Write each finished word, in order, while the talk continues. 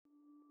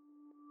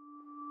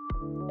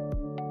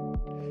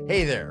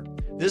Hey there.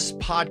 This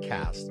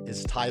podcast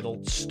is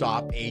titled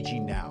Stop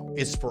Aging Now.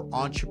 It's for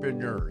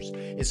entrepreneurs.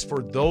 It's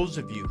for those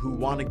of you who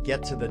want to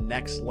get to the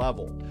next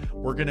level.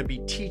 We're going to be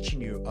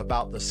teaching you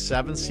about the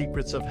 7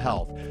 secrets of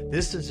health.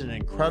 This is an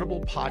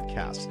incredible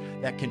podcast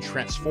that can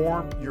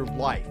transform your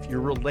life,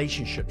 your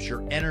relationships,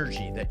 your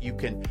energy, that you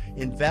can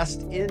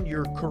invest in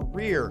your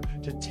career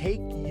to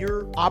take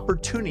your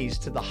opportunities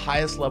to the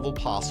highest level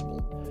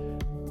possible.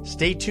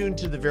 Stay tuned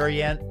to the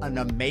very end. An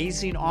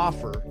amazing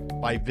offer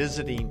by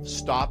visiting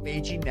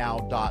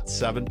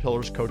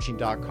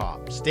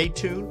stopagingnow.7pillarscoaching.com. Stay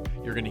tuned.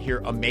 You're going to hear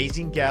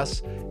amazing guests,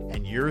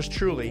 and yours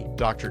truly,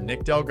 Dr.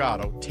 Nick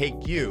Delgado,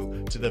 take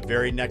you to the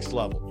very next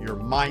level. Your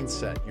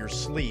mindset, your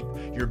sleep,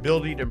 your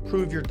ability to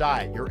improve your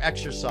diet, your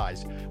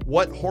exercise,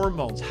 what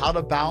hormones, how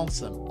to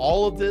balance them,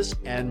 all of this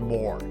and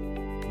more.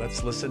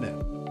 Let's listen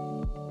in.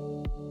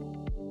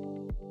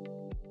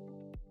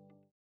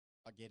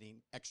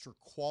 Getting extra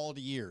quality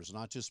years,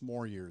 not just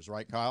more years,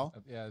 right, Kyle?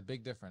 Yeah,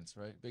 big difference,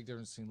 right? Big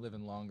difference between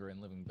living longer and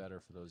living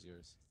better for those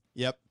years.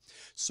 Yep.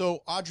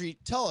 So, Audrey,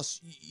 tell us,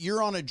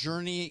 you're on a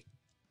journey,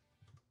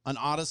 an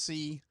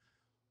odyssey.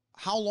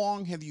 How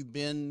long have you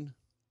been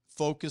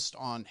focused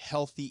on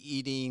healthy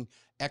eating,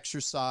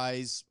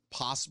 exercise,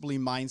 possibly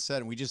mindset?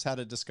 And we just had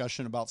a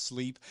discussion about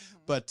sleep,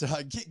 but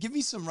give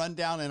me some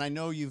rundown. And I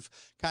know you've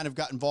kind of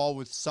got involved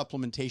with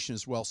supplementation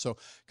as well. So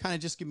kind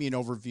of just give me an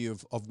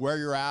overview of where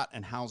you're at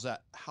and how's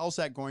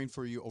that going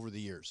for you over the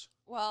years?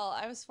 Well,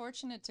 I was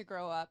fortunate to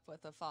grow up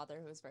with a father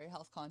who was very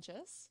health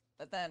conscious,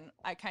 but then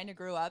I kind of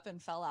grew up and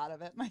fell out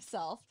of it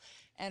myself.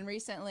 And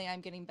recently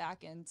I'm getting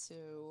back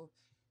into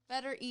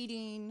better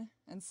eating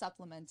and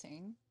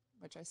supplementing,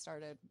 which I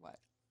started,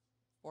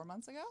 4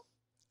 months ago?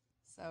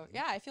 So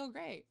yeah, I feel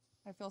great.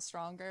 I feel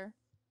stronger.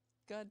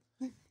 Good.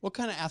 What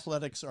kind of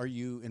athletics are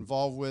you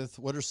involved with?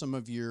 What are some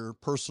of your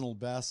personal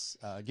bests?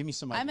 Give me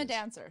some ideas. I'm a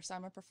dancer, so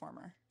I'm a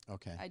performer.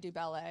 Okay. I do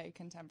ballet,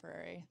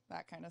 contemporary,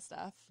 that kind of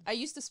stuff. I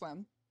used to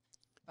swim,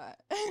 but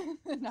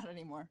not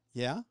anymore.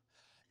 Yeah.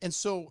 And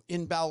so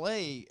in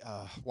ballet,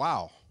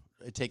 wow,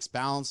 it takes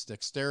balance,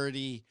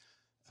 dexterity,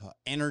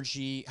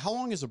 energy. How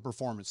long is a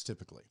performance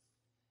typically?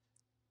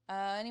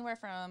 Anywhere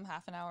from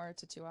half an hour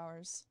to 2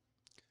 hours.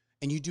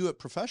 And you do it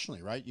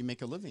professionally, right? You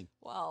make a living.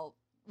 Well,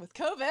 with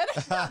COVID,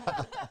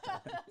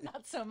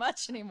 not so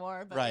much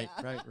anymore. But right,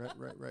 yeah.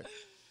 right.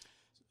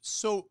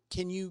 So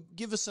can you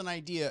give us an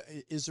idea?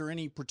 Is there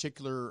any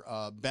particular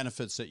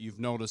benefits that you've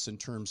noticed in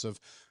terms of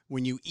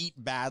when you eat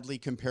badly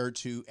compared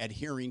to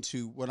adhering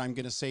to what I'm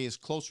going to say is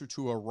closer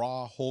to a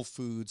raw, whole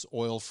foods,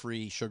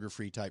 oil-free,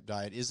 sugar-free type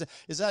diet? Is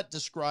that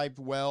described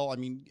well? I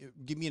mean,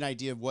 give me an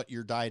idea of what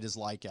your diet is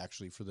like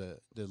actually for the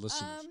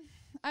listeners.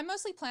 I'm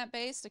mostly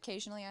plant-based.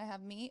 Occasionally I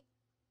have meat.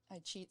 I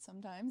cheat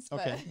sometimes,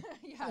 but okay.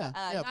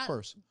 yeah, of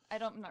course.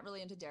 I'm not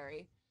really into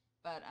dairy,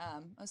 but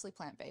mostly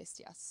plant-based.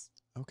 Yes.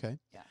 Okay.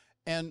 Yeah.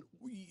 And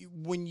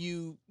when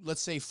you,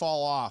 let's say,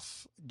 fall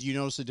off, do you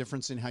notice a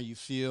difference in how you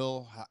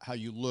feel, how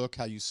you look,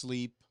 how you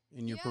sleep,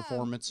 in your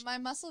performance? My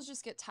muscles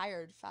just get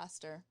tired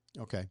faster.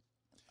 Okay.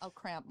 I'll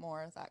cramp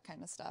more, that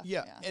kind of stuff.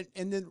 Yeah.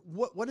 And then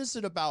what is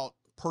it about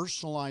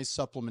personalized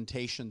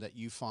supplementation that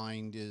you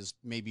find is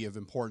maybe of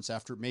importance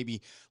after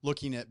maybe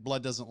looking at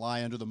blood doesn't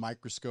lie under the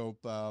microscope?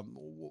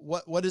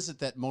 What is it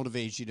that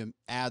motivates you to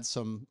add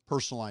some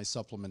personalized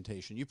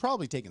supplementation? You've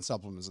probably taken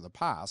supplements in the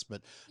past,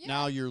 but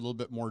now you're a little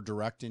bit more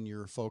direct in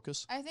your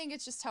focus. I think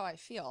it's just how I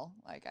feel.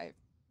 Like I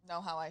know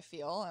how I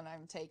feel and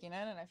I'm taking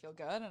it and I feel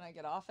good, and I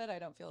get off it, I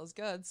don't feel as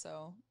good.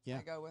 So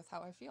I go with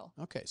how I feel.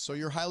 Okay. So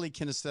you're highly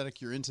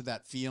kinesthetic. You're into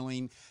that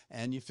feeling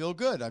and you feel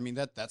good. I mean,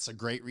 that's a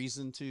great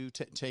reason to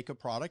take a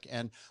product.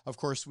 And of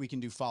course we can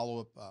do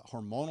follow-up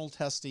hormonal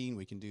testing.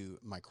 We can do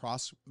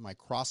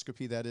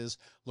microscopy, that is,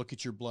 look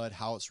at your blood,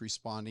 how it's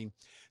responding.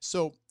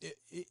 So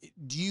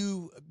do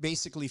you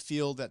basically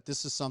feel that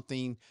this is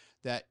something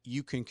that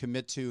you can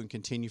commit to and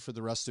continue for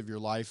the rest of your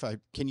life?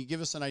 Can you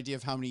give us an idea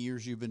of how many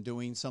years you've been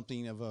doing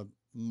something of a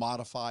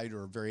modified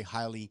or very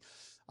highly,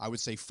 I would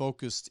say,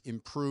 focused,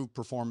 improved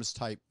performance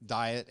type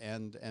diet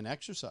and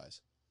exercise?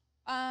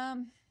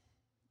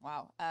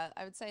 Wow.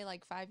 I would say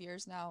like 5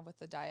 years now with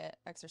the diet,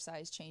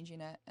 exercise,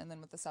 changing it. And then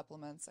with the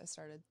supplements, I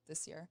started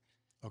this year.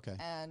 Okay.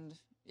 And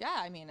yeah,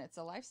 I mean, it's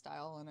a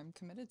lifestyle and I'm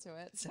committed to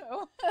it.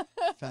 So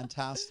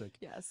fantastic.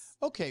 Yes.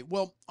 Okay.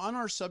 Well, on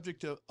our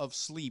subject of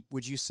sleep,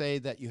 would you say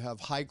that you have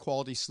high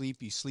quality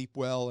sleep? You sleep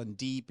well and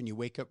deep and you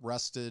wake up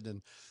rested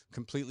and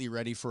completely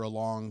ready for a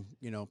long,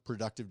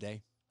 productive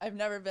day? I've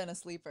never been a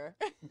sleeper.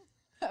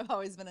 I've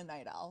always been a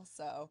night owl.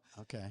 So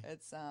okay.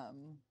 It's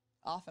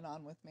off and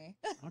on with me.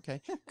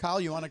 Okay. Kyle,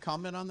 you want to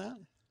comment on that?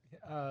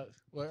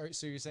 Well,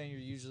 so you're saying you're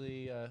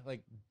usually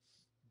like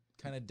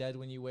kind of dead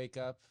when you wake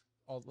up?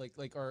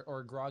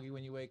 Or groggy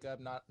when you wake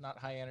up, not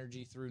high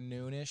energy through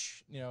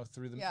noonish,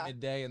 through the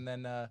midday, and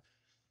then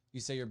you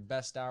say your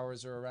best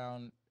hours are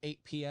around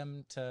 8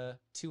 p.m. to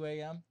 2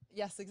 a.m.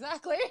 Yes,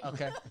 exactly.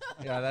 Okay,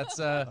 yeah, that's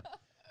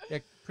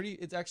pretty.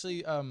 It's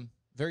actually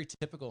very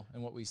typical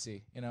in what we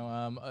see.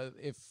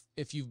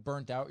 If you've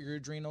burnt out your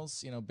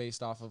adrenals,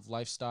 based off of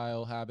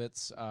lifestyle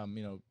habits,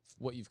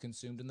 what you've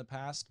consumed in the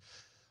past,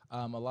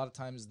 a lot of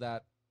times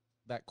that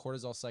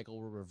cortisol cycle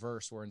will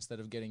reverse, where instead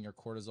of getting your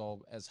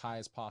cortisol as high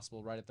as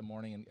possible right at the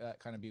morning, and that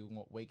kind of be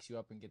what wakes you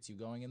up and gets you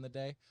going in the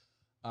day,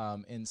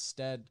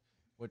 instead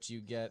what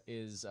you get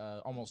is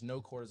almost no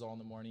cortisol in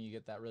the morning. You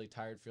get that really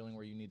tired feeling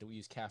where you need to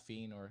use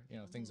caffeine or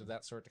things of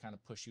that sort to kind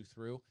of push you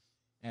through.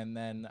 And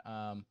then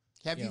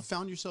have you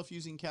found yourself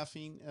using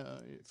caffeine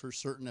for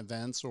certain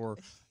events or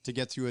to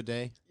get through a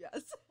day?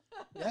 Yes.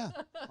 Yeah.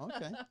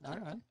 Okay. All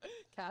right.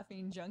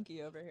 Caffeine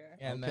junkie over here.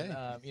 And then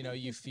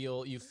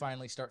you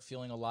finally start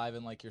feeling alive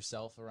and like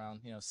yourself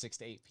around 6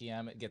 to 8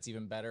 p.m. It gets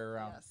even better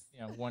around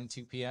 1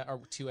 2 p.m. or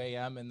 2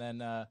 a.m. and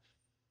then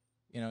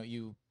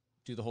you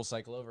do the whole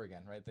cycle over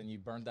again, right? Then you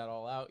burned that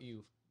all out.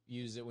 You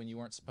use it when you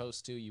weren't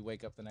supposed to. You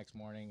wake up the next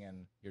morning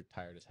and you're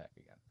tired as heck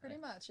again. Pretty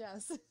much,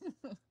 yes.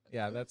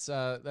 Yeah, that's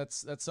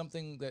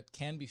something that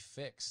can be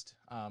fixed.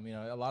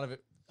 A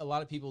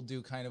lot of people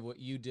do kind of what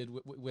you did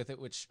with it,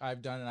 which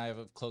I've done, and I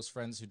have close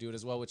friends who do it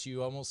as well. Which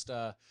you almost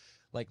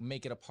like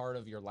make it a part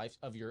of your life,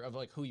 of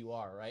like who you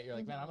are, right? You're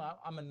like, man,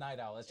 I'm a night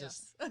owl.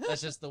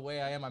 That's just the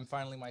way I am. I'm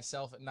finally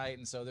myself at night,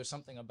 and so there's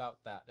something about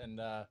that, and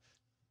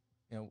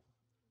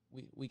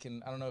we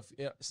can, I don't know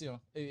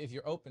if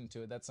you're open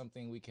to it, that's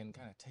something we can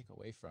kind of take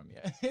away from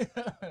you.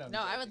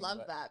 No, I would love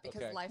that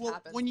because life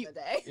happens when in the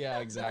day. Yeah,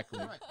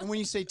 exactly. And when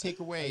you say take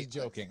away,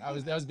 joking. I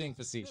was being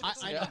facetious.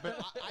 I know,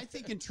 but I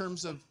think in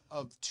terms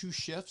of two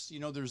shifts,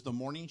 there's the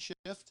morning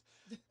shift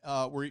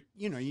where,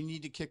 you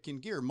need to kick in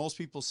gear. Most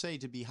people say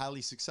to be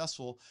highly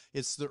successful,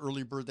 it's the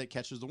early bird that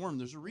catches the worm.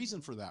 There's a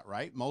reason for that,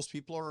 right? Most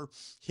people are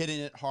hitting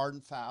it hard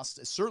and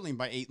fast, certainly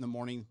by 8 in the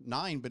morning,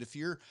 9. But if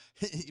you're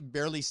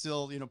barely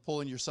still,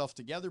 pulling yourself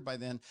together by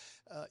then,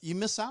 you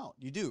miss out.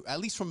 You do, at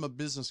least from a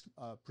business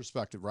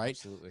perspective, right?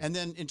 Absolutely. And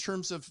then in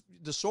terms of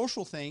the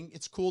social thing,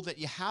 it's cool that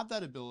you have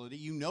that ability.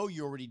 You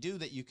already do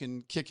that. You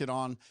can kick it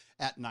on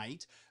at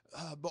night.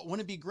 But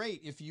wouldn't it be great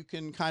if you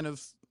can kind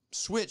of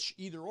switch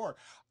either or?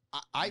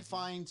 I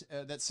find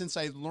that since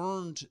I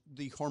learned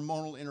the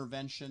hormonal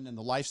intervention and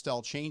the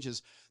lifestyle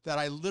changes, that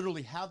I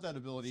literally have that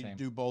ability to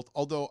do both.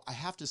 Although I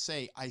have to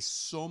say, I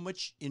so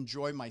much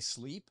enjoy my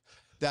sleep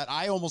that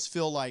I almost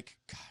feel like,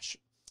 gosh,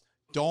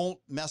 don't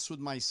mess with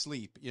my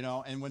sleep,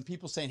 and when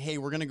people saying, hey,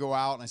 we're going to go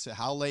out, and I say,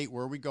 how late,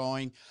 where are we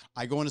going?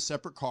 I go in a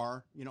separate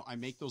car, I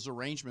make those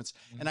arrangements.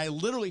 And I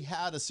literally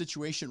had a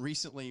situation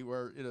recently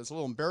where it was a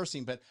little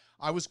embarrassing, but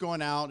I was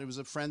going out, it was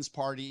a friend's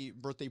party,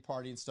 birthday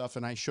party and stuff.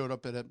 And I showed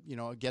up at a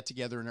get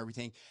together and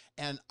everything.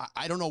 And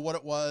I don't know what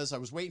it was. I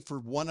was waiting for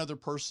one other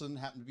person,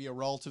 happened to be a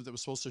relative that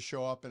was supposed to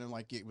show up. And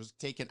it was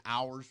taking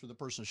hours for the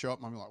person to show up.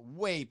 And I'm like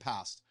way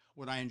past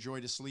what I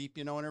enjoy to sleep,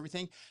 and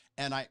everything.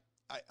 And I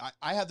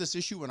have this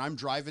issue when I'm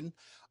driving.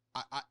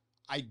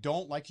 I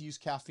don't like to use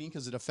caffeine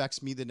because it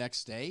affects me the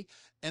next day.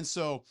 And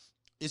so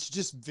it's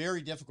just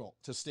very difficult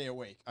to stay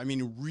awake. I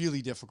mean,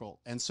 really difficult.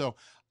 And so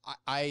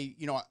I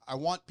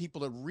want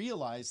people to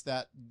realize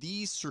that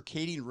these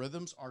circadian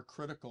rhythms are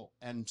critical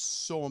and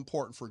so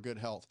important for good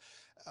health.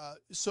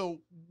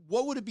 So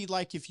what would it be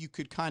like if you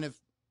could kind of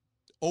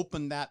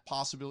open that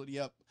possibility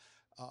up,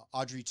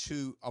 Audrey,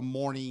 to a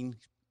morning,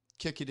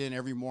 kick it in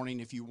every morning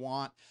if you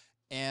want,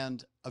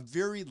 and a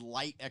very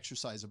light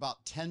exercise,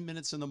 about 10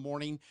 minutes in the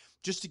morning,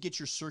 just to get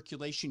your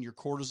circulation, your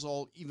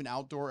cortisol, even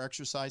outdoor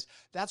exercise.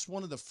 That's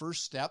one of the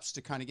first steps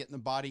to kind of get in the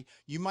body.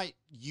 You might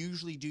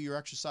usually do your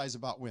exercise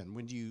about when?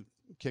 When do you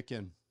kick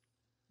in?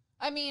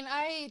 I mean,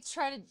 I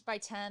try to by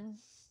 10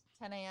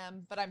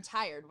 a.m., but I'm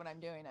tired when I'm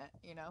doing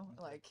it,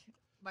 like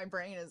my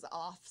brain is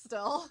off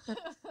still.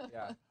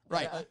 Yeah.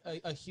 Right.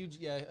 A huge,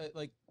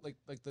 like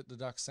the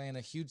doc's saying,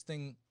 a huge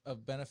thing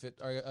of benefit,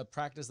 or a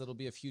practice that'll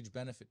be of huge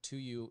benefit to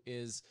you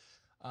is,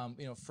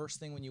 first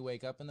thing when you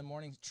wake up in the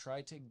morning,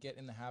 try to get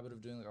in the habit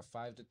of doing like a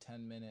 5 to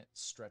 10 minute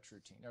stretch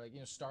routine. Or like,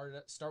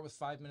 start with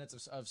 5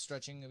 minutes of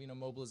stretching, of,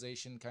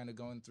 mobilization, kind of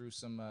going through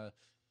some,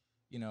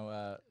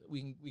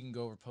 we can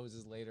go over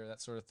poses later,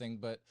 that sort of thing.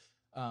 But,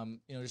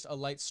 just a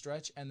light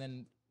stretch, and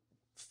then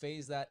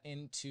phase that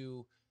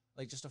into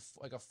like just a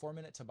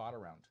 4-minute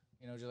Tabata round,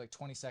 just like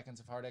 20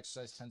 seconds of hard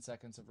exercise, 10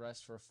 seconds of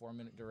rest for a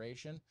 4-minute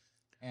duration.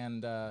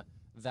 And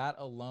that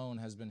alone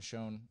has been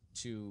shown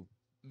to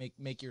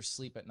make your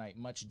sleep at night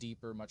much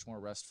deeper, much more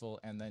restful.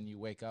 And then you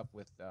wake up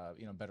with,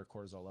 better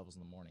cortisol levels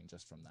in the morning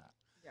just from that.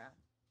 Yeah.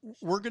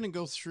 We're going to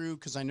go through,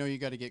 because I know you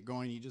got to get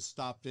going. You just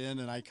stopped in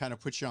and I kind of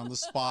put you on the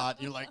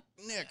spot. You're like,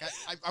 Nick,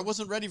 I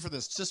wasn't ready for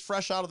this. Just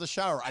fresh out of the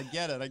shower. I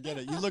get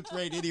it. You look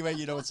great anyway.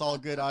 It's all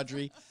good,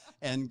 Audrey.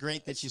 And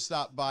great that you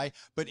stopped by.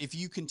 But if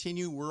you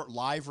continue, we're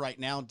live right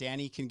now.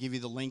 Danny can give you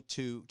the link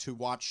to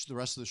watch the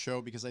rest of the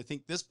show, because I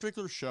think this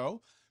particular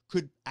show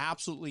could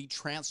absolutely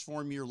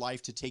transform your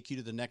life to take you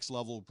to the next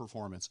level of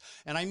performance.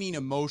 And I mean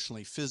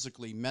emotionally,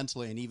 physically,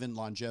 mentally, and even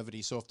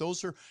longevity. So if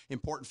those are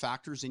important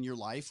factors in your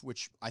life,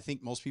 which I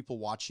think most people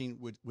watching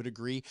would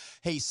agree,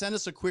 hey, send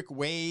us a quick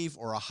wave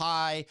or a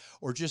hi,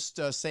 or just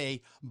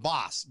say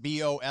BOSS,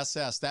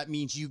 BOSS. That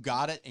means you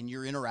got it and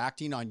you're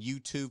interacting on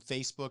YouTube,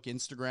 Facebook,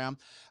 Instagram.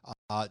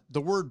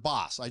 The word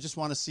boss, I just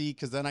want to see,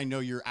 because then I know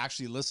you're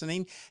actually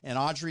listening, and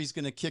Audrey's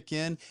going to kick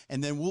in,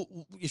 and then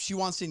if she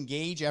wants to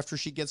engage after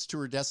she gets to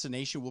her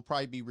destination, we'll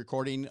probably be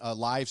recording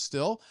live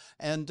still.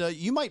 And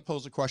you might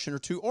pose a question or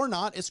two or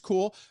not. It's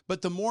cool.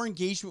 But the more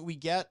engagement we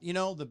get, you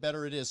know, the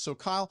better it is. So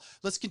Kyle,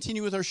 let's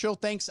continue with our show.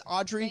 Thanks,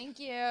 Audrey. Thank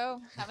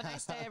you. Have a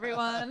nice day,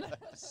 everyone.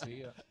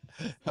 See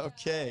ya.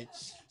 Okay.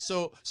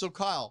 So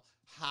Kyle,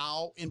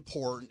 how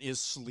important is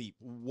sleep?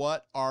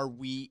 What are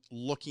we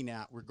looking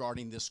at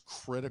regarding this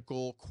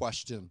critical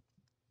question?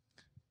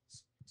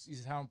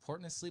 How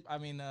important is sleep? I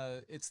mean,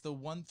 it's the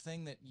one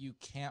thing that you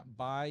can't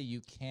buy.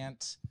 You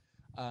can't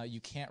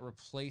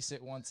replace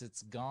it once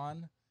it's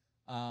gone.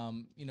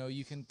 You know,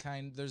 you can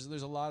there's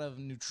a lot of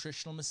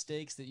nutritional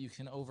mistakes that you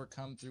can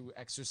overcome through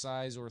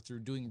exercise or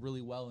through doing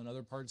really well in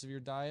other parts of your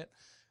diet.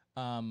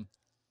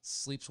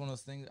 Sleep's one of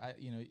those things.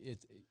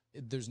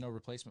 There's no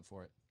replacement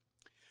for it.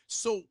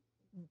 So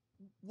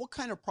what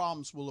kind of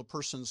problems will a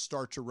person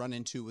start to run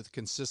into with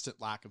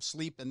consistent lack of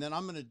sleep? And then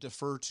I'm going to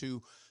defer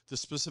to the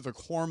specific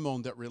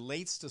hormone that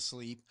relates to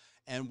sleep,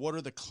 and what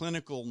are the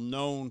clinical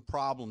known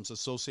problems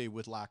associated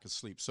with lack of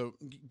sleep. So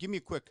give me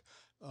a quick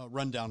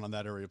rundown on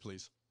that area,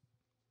 please.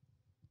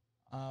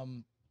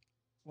 Well,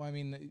 I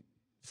mean,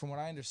 from what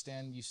I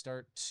understand, you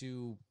start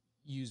to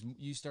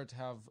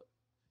have,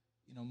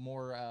 you know,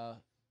 more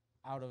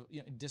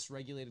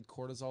dysregulated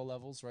cortisol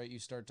levels, right? You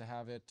start to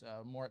have it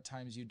more at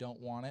times you don't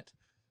want it.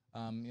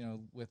 You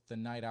know, with the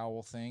night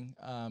owl thing,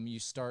 you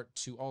start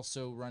to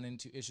also run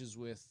into issues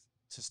with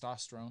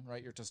testosterone,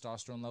 right? Your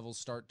testosterone levels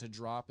start to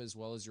drop as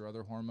well as your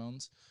other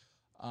hormones.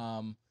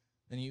 Then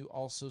you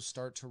also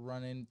start to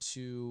run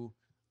into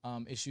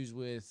issues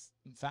with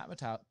fat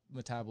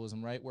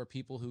metabolism, right? Where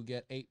people who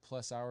get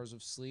 8+ hours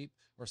of sleep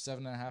or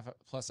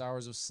 7.5+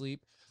 hours of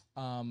sleep,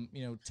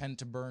 you know, tend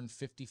to burn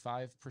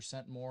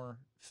 55% more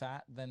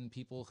fat than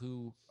people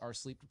who are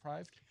sleep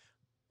deprived.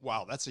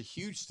 Wow, that's a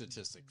huge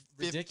statistic.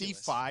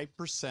 Ridiculous.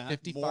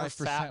 55% more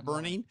fat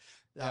burning.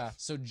 Yeah.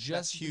 So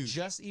just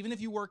even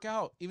if you work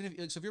out, so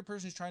if you're a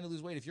person who's trying to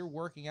lose weight, if you're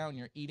working out and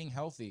you're eating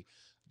healthy,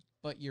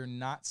 but you're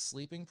not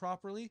sleeping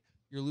properly,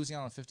 you're losing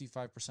out on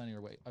 55%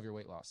 of your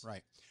weight loss.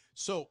 Right.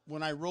 So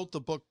when I wrote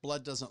the book,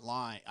 Blood Doesn't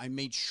Lie, I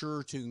made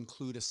sure to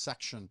include a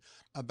section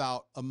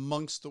about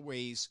amongst the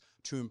ways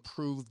to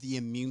improve the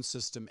immune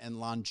system and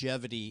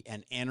longevity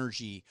and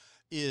energy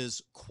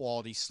is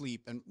quality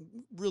sleep. And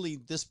really,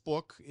 this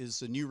book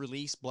is a new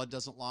release, Blood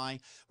Doesn't Lie.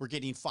 We're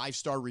getting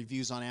 5-star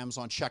reviews on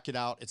Amazon. Check it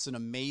out. It's an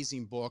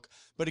amazing book,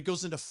 but it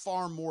goes into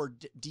far more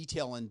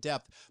detail and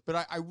depth. But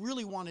I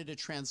really wanted to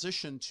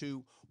transition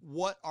to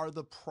what are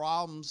the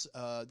problems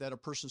that a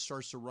person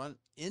starts to run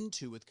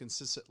into with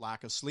consistent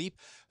lack of sleep.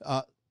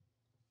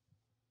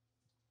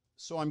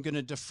 So I'm going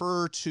to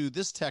defer to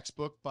this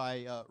textbook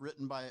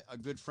written by a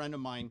good friend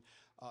of mine,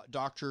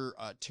 Dr.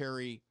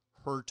 Terry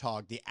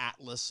Hertog, the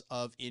Atlas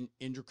of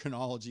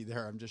Endocrinology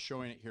there. I'm just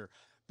showing it here.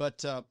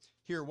 But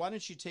here, why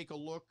don't you take a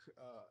look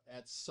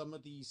at some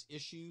of these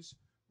issues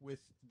with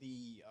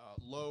the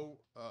low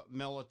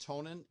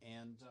melatonin,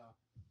 and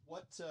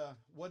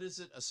what is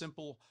it? A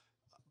simple,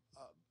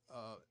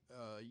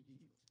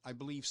 I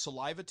believe,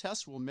 saliva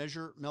test will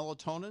measure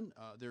melatonin.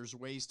 There's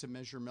ways to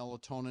measure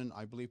melatonin,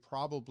 I believe,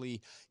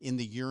 probably in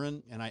the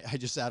urine, and I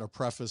just add a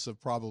preface of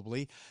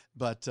probably,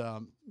 but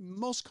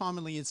most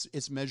commonly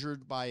it's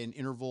measured by an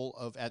interval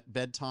of at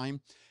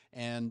bedtime,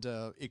 and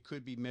it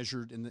could be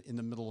measured in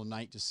the middle of the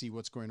night to see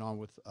what's going on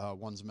with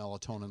one's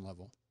melatonin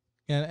level.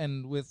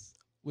 And with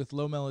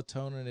low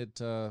melatonin,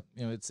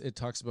 it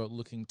talks about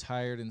looking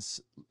tired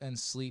and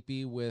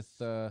sleepy,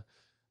 with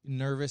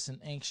nervous and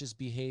anxious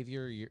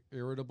behavior, you're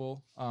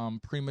irritable,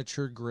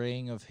 premature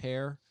graying of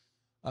hair,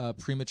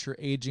 premature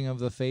aging of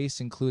the face,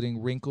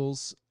 including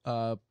wrinkles.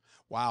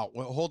 Wow.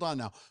 Well, hold on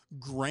now.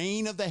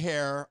 Graying of the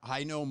hair.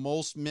 I know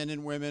most men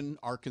and women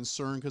are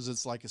concerned because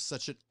it's like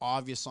such an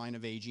obvious sign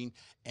of aging,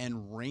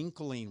 and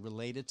wrinkling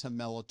related to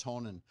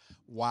melatonin.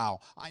 Wow.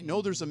 I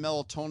know there's a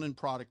melatonin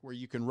product where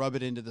you can rub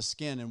it into the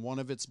skin, and one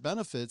of its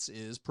benefits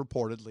is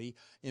purportedly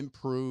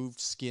improved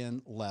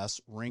skin,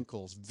 less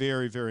wrinkles.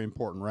 Very, very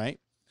important, right?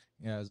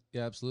 Yeah,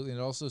 absolutely. And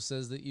it also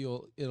says that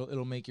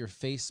it'll make your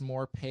face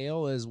more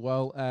pale, as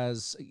well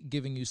as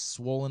giving you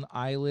swollen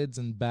eyelids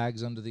and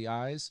bags under the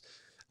eyes,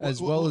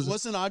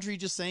 wasn't Audrey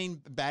just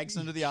saying bags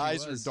under the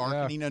eyes or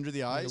darkening under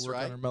the eyes, work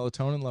right? on her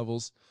melatonin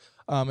levels,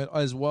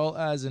 as well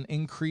as an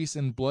increase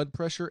in blood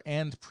pressure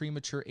and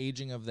premature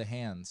aging of the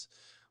hands,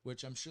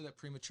 which I'm sure that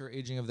premature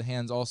aging of the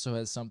hands also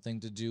has something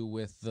to do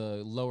with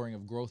the lowering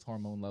of growth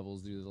hormone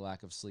levels due to the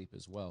lack of sleep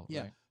as well.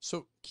 Yeah. Right?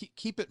 So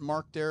keep it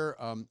marked there.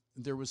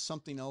 There was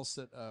something else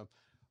that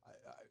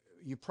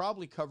you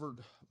probably covered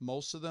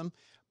most of them,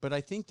 but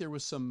I think there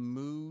was some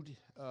mood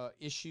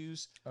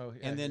issues, Oh, yeah,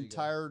 and here then you go.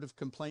 tired of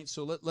complaints.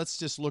 So let's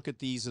just look at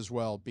these as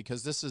well,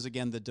 because this is,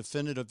 again, the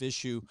definitive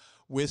issue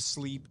with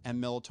sleep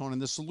and melatonin.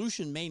 The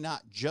solution may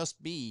not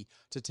just be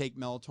to take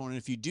melatonin.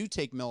 If you do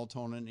take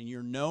melatonin and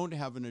you're known to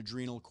have an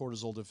adrenal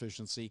cortisol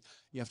deficiency,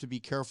 you have to be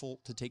careful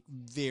to take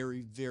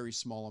very, very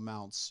small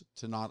amounts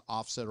to not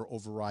offset or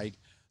override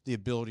the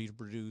ability to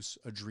produce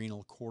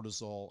adrenal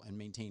cortisol and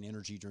maintain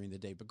energy during the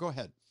day. But go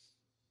ahead.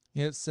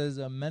 Yeah, it says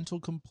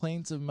mental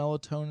complaints of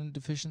melatonin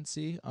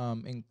deficiency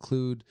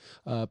include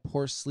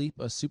poor sleep,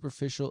 a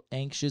superficial,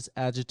 anxious,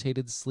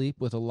 agitated sleep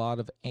with a lot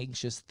of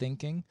anxious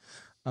thinking,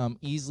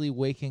 easily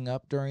waking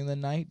up during the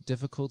night,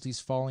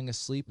 difficulties falling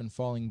asleep and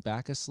falling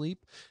back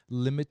asleep,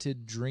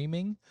 limited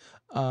dreaming,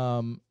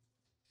 and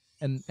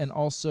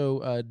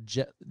also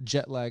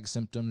jet lag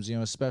symptoms.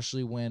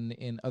 Especially when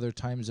in other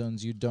time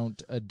zones you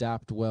don't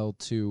adapt well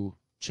to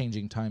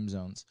changing time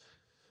zones.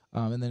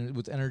 And then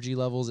with energy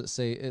levels,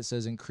 it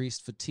says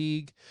increased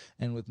fatigue,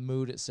 and with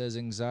mood, it says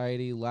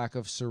anxiety, lack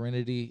of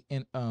serenity,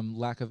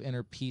 lack of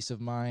inner peace of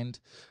mind,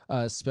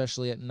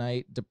 especially at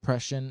night,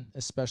 depression,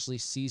 especially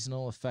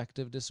seasonal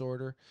affective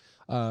disorder,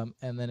 and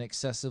then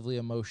excessively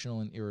emotional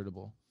and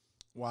irritable.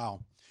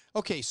 Wow.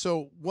 Okay,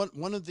 so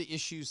one of the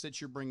issues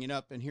that you're bringing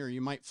up, and here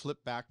you might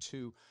flip back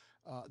to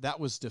that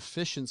was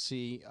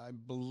deficiency, I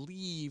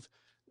believe.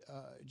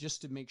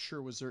 Just to make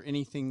sure, was there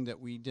anything that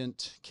we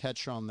didn't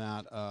catch on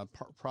that?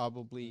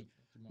 Probably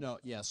no.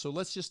 Yeah. So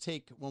let's just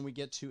take when we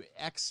get to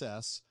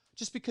excess,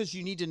 just because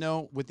you need to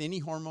know with any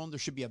hormone, there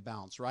should be a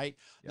balance, right?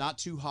 Yep. Not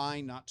too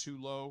high, not too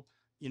low,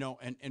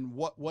 and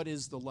what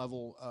is the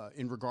level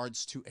in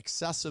regards to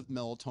excessive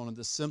melatonin,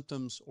 the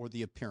symptoms or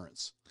the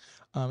appearance?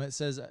 It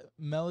says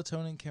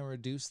melatonin can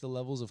reduce the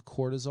levels of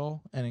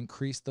cortisol and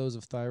increase those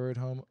of thyroid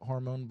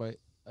hormone by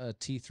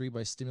T3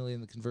 by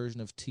stimulating the conversion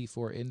of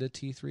T4 into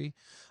T3.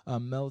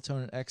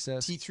 Melatonin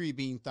excess. T3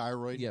 being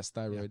thyroid? Yes,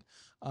 thyroid.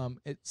 Yeah.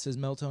 It says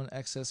melatonin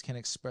excess can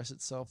express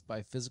itself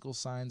by physical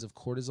signs of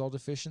cortisol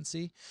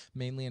deficiency,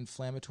 mainly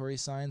inflammatory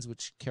signs,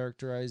 which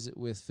characterize it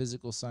with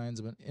physical signs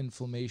of an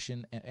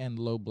inflammation and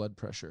low blood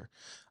pressure.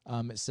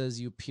 It says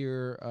you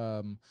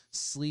appear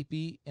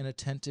sleepy,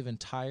 inattentive, and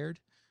tired.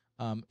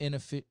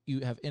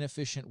 You have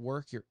inefficient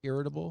work. You're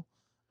irritable.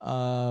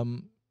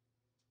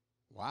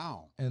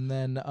 Wow. And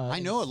then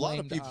I know a lot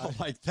of people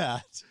like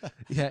that.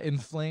 Yeah,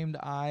 inflamed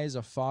eyes,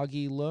 a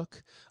foggy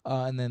look,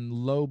 and then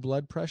low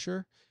blood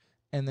pressure,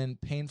 and then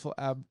painful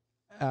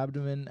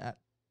abdomen at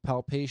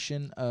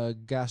palpation,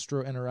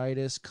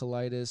 gastroenteritis,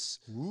 colitis,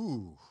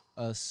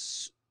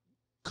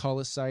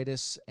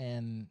 cholecystitis,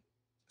 and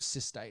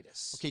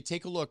cystitis. Okay,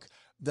 take a look.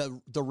 The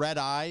red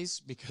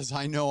eyes, because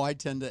I know I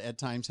tend to at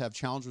times have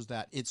challenges with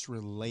that. It's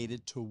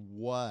related to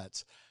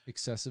what?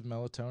 Excessive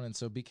melatonin.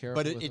 So be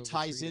careful. But it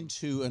ties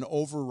into an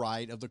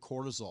override of the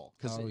cortisol,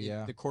 because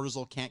the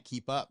cortisol can't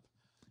keep up.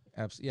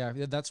 Absolutely.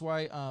 Yeah, that's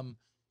why.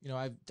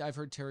 I've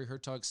heard Terry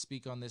Hertog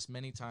speak on this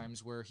many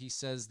times, where he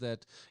says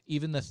that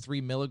even the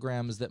 3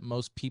 milligrams that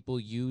most people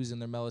use in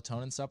their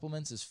melatonin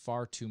supplements is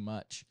far too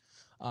much.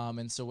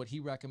 And so what he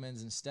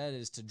recommends instead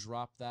is to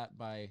drop that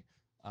by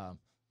a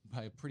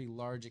pretty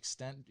large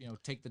extent.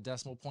 Take the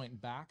decimal point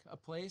back a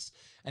place,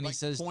 and he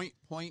says to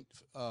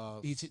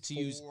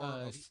use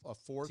a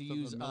fourth of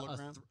a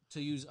milligram,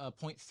 to use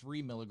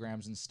 0.3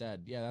 milligrams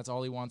instead. Yeah, that's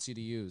all he wants you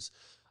to use.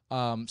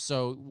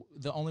 So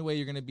the only way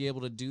you're going to be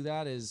able to do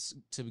that is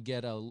to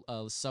get a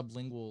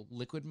sublingual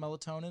liquid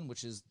melatonin,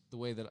 which is the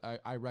way that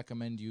I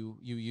recommend you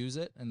use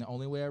it, and the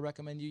only way I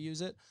recommend you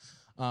use it.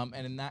 And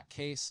in that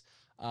case,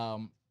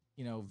 very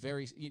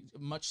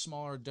much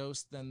smaller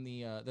dose than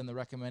the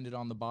recommended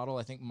on the bottle.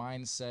 I think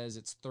mine says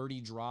it's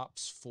 30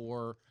 drops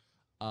for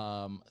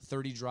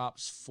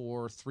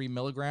 3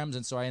 milligrams,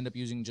 and so I end up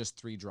using just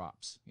 3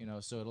 drops.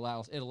 So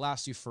it'll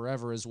last you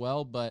forever as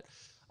well, but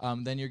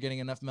then you're getting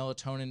enough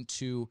melatonin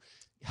to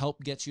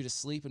help get you to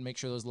sleep and make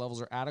sure those levels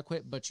are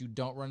adequate, but you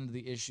don't run into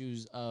the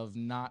issues of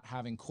not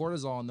having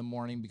cortisol in the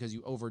morning because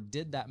you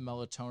overdid that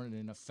melatonin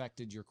and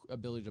affected your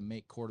ability to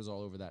make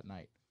cortisol over that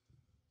night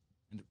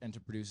and to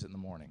produce it in the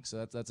morning.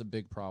 So that's a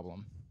big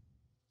problem.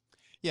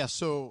 Yeah,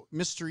 so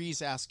Mr.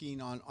 E's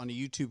asking on a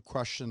YouTube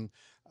question,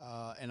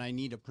 and I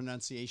need a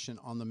pronunciation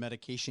on the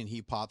medication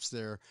he pops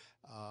there.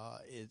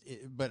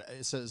 But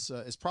it says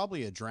it's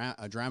probably a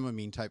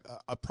Dramamine type.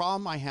 A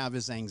problem I have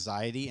is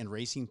anxiety and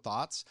racing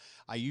thoughts.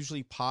 I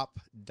usually pop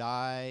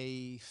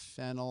diphenyl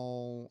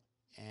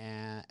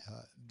and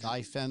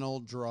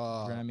Dramines.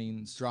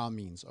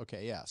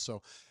 Okay, yeah.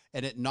 So,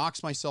 and it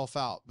knocks myself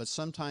out, but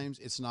sometimes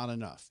it's not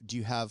enough. Do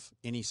you have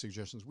any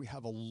suggestions? We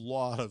have a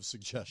lot of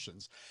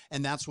suggestions,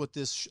 and that's what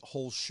this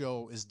whole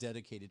show is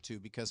dedicated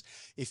to, because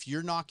if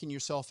you're knocking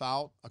yourself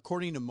out,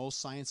 according to most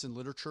science and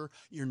literature,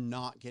 you're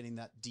not getting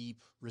that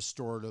deep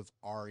restorative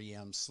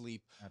REM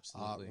sleep.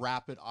 Absolutely.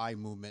 Rapid eye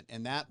movement,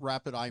 and that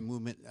rapid eye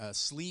movement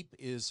sleep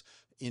is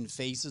in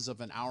phases of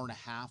an hour and a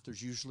half.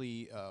 There's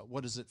usually 4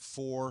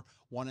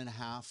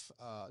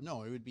 1.5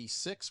 no, it would be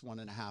 6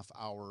 1.5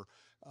 hour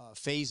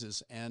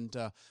phases. And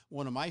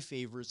one of my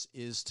favorites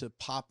is to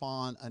pop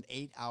on an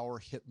 8-hour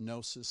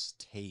hypnosis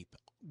tape.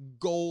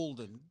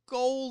 Golden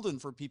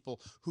for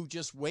people who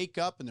just wake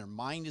up and their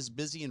mind is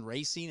busy and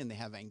racing and they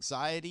have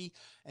anxiety.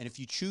 And if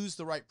you choose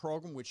the right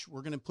program, which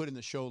we're going to put in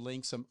the show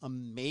link, some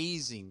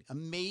amazing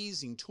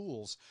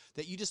tools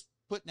that you just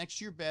put next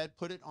to your bed,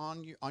 put it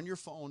on your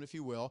phone, if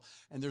you will.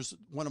 And there's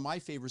one of my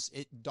favorites.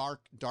 It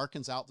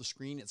darkens out the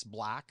screen. It's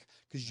black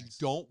because you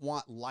don't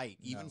want light,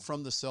 even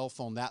from the cell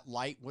phone. That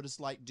light, what does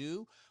light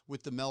do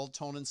with the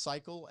melatonin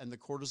cycle and the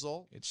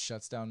cortisol? It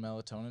shuts down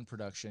melatonin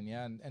production.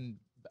 Yeah, and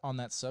on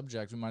that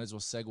subject, we might as well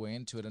segue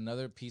into it.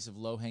 Another piece of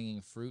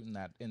low-hanging fruit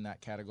in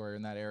that category,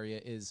 in that area,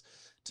 is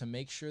to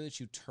make sure that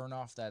you turn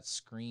off that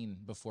screen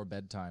before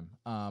bedtime.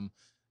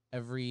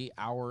 Every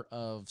hour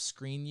of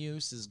screen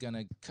use is going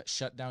to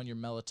shut down your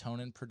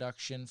melatonin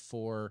production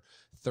for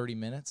 30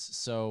 minutes.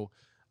 So,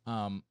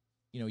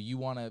 you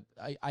want to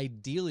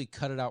ideally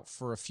cut it out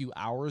for a few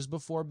hours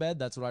before bed.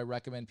 That's what I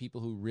recommend people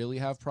who really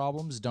have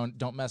problems.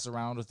 Don't mess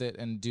around with it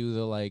and do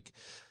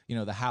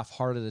the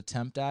half-hearted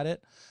attempt at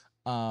it.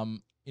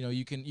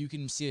 You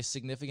can see a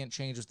significant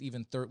change with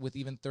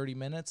even 30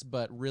 minutes,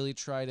 but really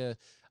try to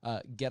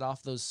get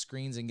off those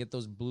screens and get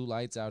those blue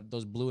lights out,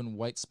 those blue and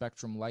white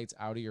spectrum lights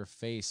out of your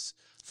face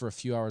for a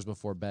few hours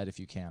before bed if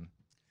you can.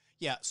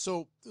 Yeah,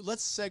 so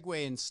let's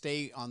segue and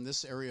stay on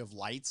this area of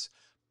lights.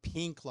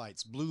 Pink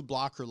lights, blue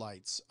blocker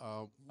lights.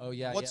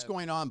 What's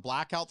going on?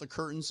 Black out the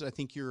curtains, I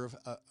think you're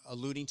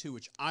alluding to,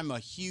 which I'm a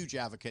huge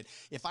advocate.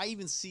 If I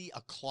even see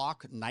a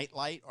clock night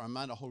light or I'm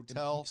at a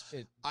hotel,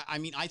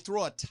 I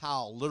throw a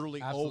towel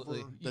literally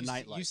over the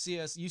night light.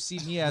 You see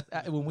me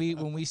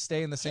when we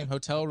stay in the same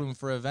hotel room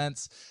for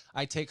events,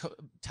 I take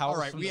towels.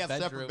 All right, from we the have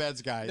bedroom. separate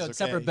beds, guys. No, okay?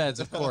 separate beds,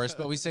 of course,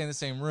 but we stay in the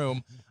same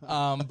room.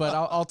 But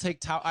I'll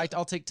take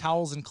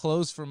towels and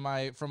clothes from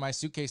my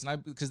suitcase,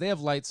 and because they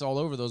have lights all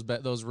over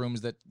those rooms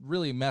that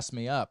really mess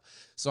me up.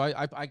 So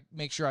I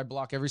make sure I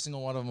block every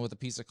single one of them with a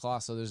piece of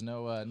cloth, so there's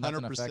no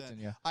nothing 100%. affecting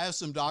you. I have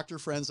some doctor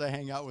friends I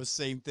hang out with.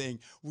 Same thing.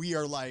 We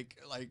are like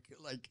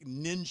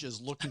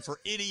ninjas looking for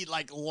any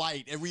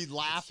light, and we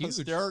laugh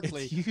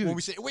hysterically when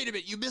we say, "Wait a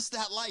minute, you missed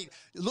that light!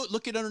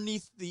 Look at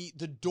underneath the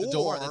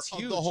door that's of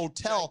huge, the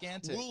hotel.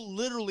 gigantic. We'll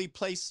literally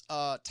place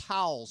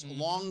towels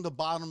along the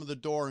bottom of the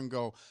door and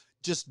go."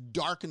 Just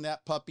darken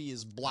that puppy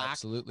is black.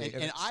 Absolutely.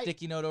 And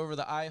sticky note over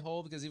the eye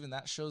hole, because even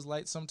that shows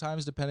light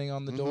sometimes depending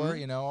on the door,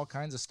 all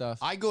kinds of stuff.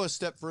 I go a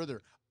step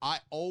further. I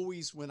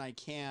always, when I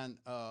can,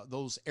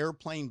 those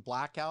airplane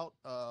blackout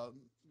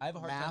I have a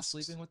hard masks.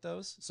 time sleeping with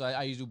those, so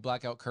I do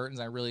blackout curtains.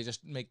 I really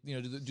just make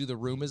do the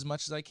room as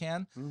much as I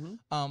can.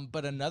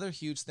 But another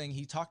huge thing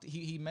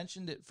he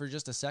mentioned it for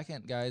just a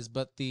second, guys.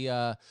 But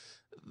the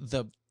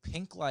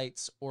pink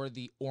lights or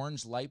the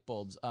orange light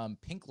bulbs.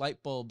 Pink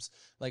light bulbs,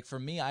 like for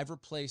me, I've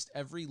replaced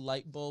every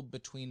light bulb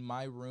between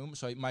my room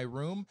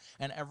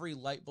and every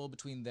light bulb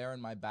between there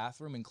and my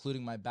bathroom,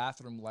 including my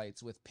bathroom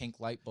lights, with pink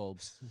light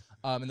bulbs.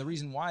 And the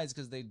reason why is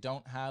because they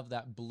don't have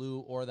that blue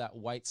or that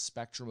white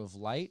spectrum of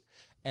light.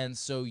 And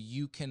so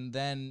you can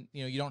then,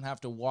 you don't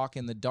have to walk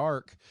in the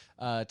dark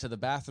to the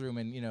bathroom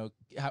and,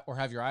 or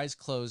have your eyes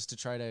closed to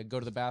try to go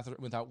to the bathroom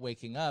without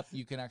waking up.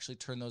 You can actually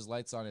turn those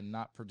lights on and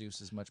not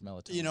produce as much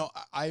melatonin.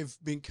 I've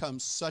become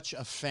such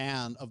a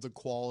fan of the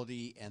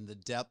quality and the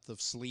depth of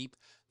sleep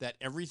that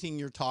everything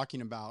you're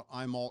talking about,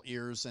 I'm all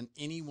ears. And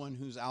anyone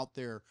who's out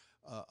there,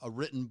 a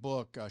written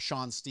book,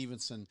 Sean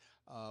Stevenson,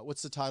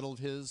 what's the title of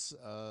his?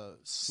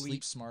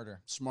 Sleep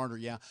Smarter. Smarter,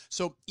 yeah.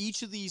 So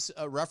each of these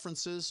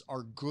references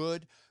are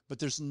good, but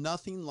there's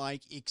nothing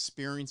like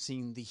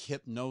experiencing the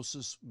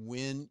hypnosis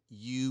when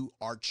you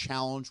are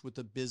challenged with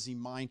a busy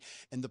mind.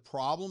 And the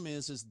problem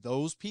is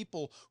those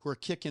people who are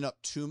kicking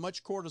up too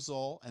much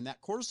cortisol, and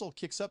that cortisol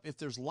kicks up if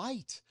there's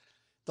light.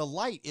 The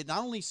light, it not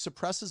only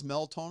suppresses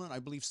melatonin, I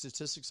believe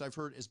statistics I've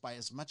heard is by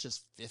as much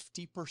as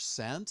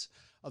 50%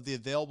 of the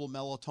available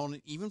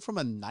melatonin, even from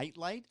a night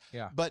light.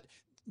 Yeah.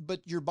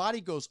 But your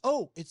body goes,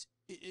 oh, it's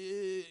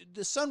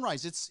the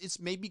sunrise. It's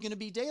maybe going to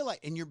be daylight.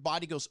 And your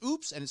body goes,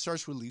 oops, and it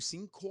starts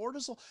releasing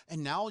cortisol.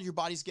 And now your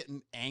body's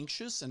getting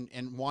anxious and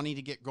wanting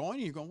to get going.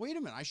 And you're going, wait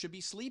a minute, I should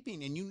be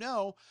sleeping. And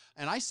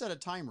and I set a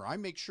timer. I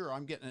make sure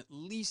I'm getting at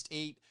least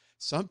 8.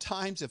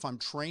 Sometimes if I'm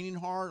training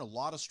hard, a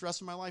lot of stress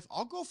in my life,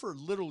 I'll go for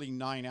literally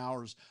 9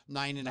 hours,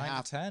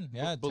 9.5, 10.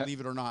 Yeah, believe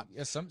it or not.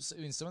 Yeah, some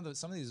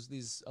of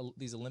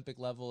these Olympic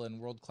level and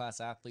world class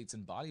athletes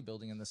in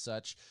bodybuilding and the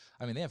such.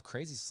 I mean, they have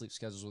crazy sleep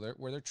schedules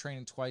where they're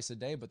training twice a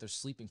day, but they're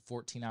sleeping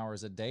 14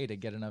 hours a day to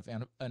get enough of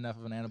an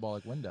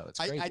anabolic window. It's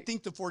crazy. I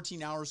think the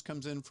 14 hours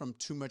comes in from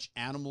too much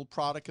animal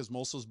product, because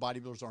most of those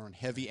bodybuilders are on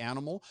heavy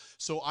animal.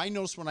 So I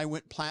noticed when I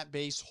went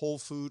plant-based, whole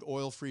food,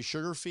 oil-free,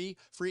 sugar-free,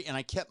 and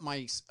I kept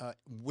my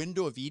window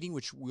of eating,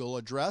 which we'll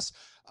address,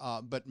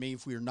 but maybe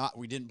if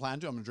we didn't plan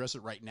to, I'm gonna address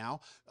it right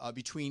now,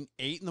 between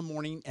 8 in the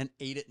morning and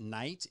 8 at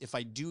night. If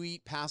I do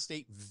eat past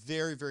 8,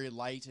 very, very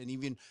light, and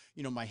even,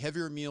 my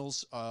heavier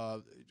meals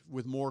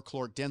with more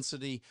caloric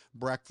density,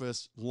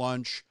 breakfast,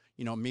 lunch,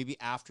 maybe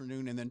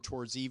afternoon, and then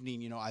towards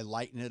evening, I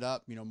lighten it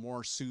up,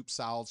 more soup,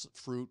 salads,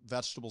 fruit,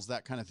 vegetables,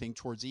 that kind of thing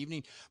towards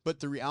evening. But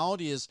the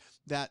reality is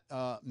that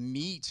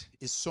meat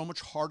is so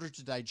much harder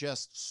to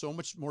digest, so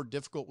much more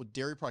difficult with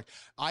dairy product.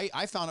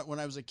 I found it when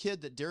I was a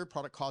kid that dairy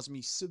product caused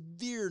me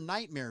severe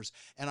nightmares.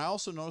 And I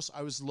also noticed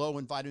I was low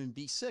in vitamin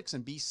B6,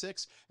 and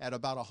B6 at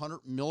about 100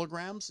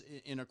 milligrams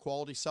in a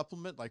quality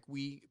supplement. Like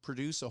we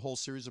produce a whole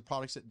series of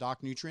products at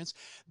Doc Nutrients.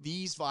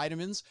 These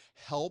vitamins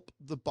help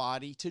the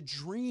body to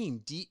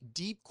dream.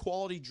 Deep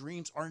quality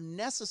dreams are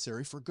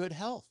necessary for good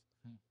health.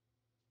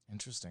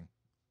 Interesting.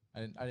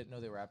 I didn't know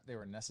they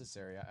were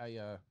necessary.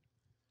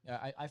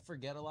 I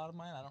forget a lot of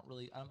mine.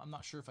 I'm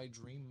not sure if I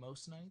dream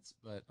most nights,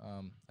 but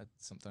that's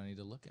something I need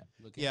to look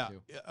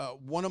into.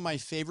 One of my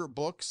favorite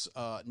books,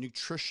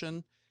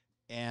 Nutrition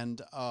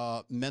and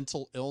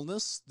Mental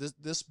Illness.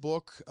 This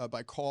book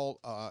by Carl,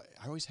 I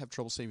always have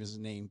trouble saying his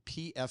name,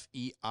 Pfeiffer,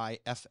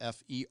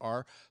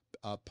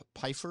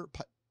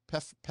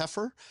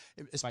 Pfeffer.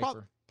 It's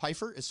Pfeiffer.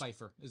 Pfeiffer.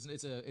 Pfeiffer.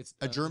 It's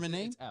a German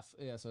name. It's F.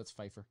 Yeah, so it's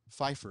Pfeiffer.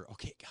 Pfeiffer.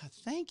 Okay, God,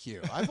 thank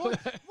you. I've always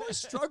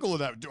struggled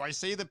with that. Do I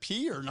say the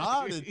P or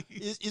not?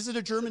 Is it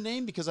a German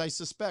name? Because I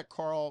suspect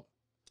Carl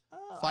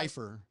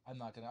Pfeiffer. I'm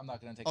not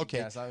gonna take a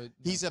guess.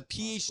 He's a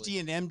PhD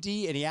and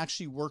MD, and he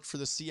actually worked for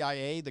the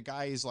CIA. The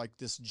guy is like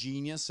this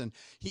genius, and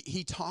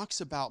he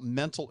talks about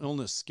mental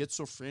illness,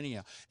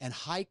 schizophrenia, and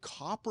high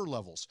copper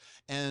levels,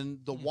 and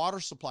the water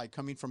supply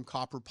coming from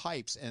copper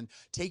pipes, and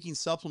taking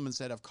supplements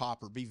that have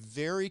copper. Be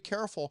very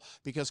careful,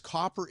 because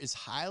copper is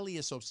highly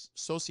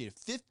associated.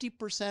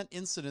 50%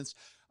 incidence.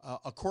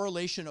 A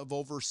correlation of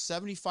over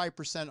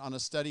 75% on a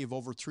study of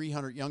over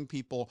 300 young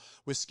people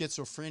with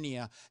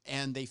schizophrenia,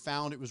 and they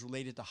found it was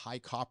related to high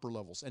copper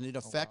levels, and it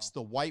affects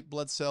the white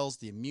blood cells,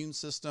 the immune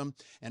system,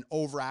 and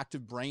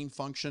overactive brain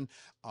function.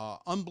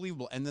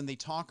 Unbelievable. And then they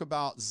talk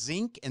about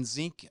zinc,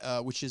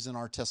 which is in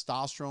our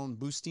testosterone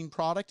boosting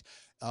product,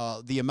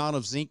 the amount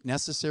of zinc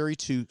necessary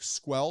to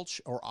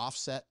squelch or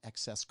offset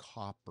excess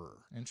copper.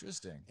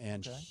 Interesting.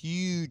 And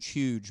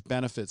huge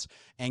benefits.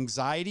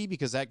 Anxiety,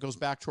 because that goes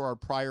back to our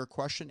prior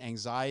question,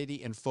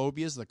 anxiety and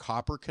phobias, the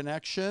copper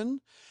connection.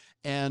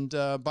 And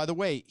by the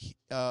way,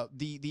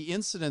 the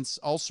incidence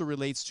also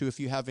relates to if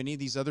you have any of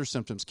these other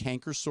symptoms: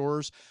 canker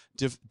sores,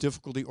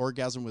 difficulty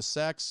orgasm with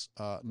sex,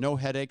 no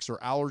headaches or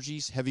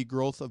allergies, heavy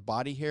growth of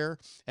body hair,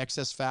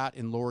 excess fat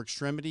in lower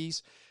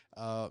extremities,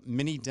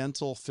 many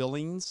dental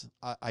fillings,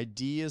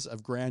 ideas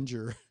of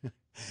grandeur.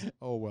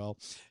 Oh, well,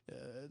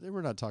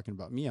 we're not talking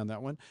about me on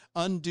that one.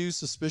 Undue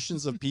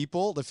suspicions of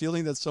people, the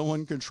feeling that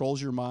someone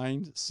controls your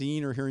mind,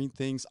 seeing or hearing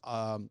things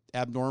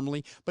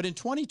abnormally. But in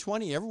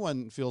 2020,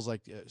 everyone feels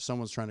like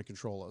someone's trying to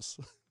control us.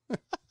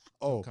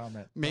 No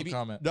comment. Maybe no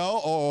comment.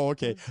 No. Oh,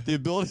 okay. The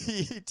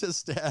ability to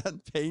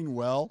stand pain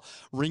well,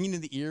 ringing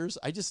in the ears.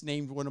 I just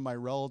named one of my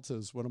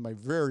relatives, one of my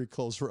very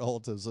close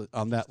relatives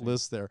on that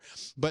list there.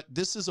 But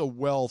this is a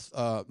wealth.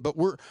 But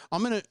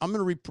I'm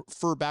gonna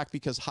refer back,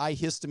 because high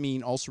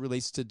histamine also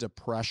relates to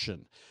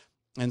depression.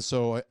 And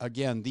so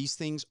again, these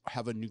things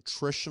have a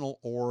nutritional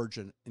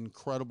origin,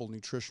 incredible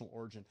nutritional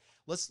origin.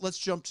 Let's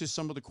jump to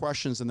some of the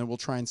questions, and then we'll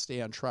try and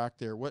stay on track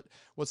there.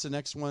 What's the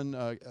next one?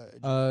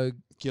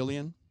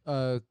 Gillian.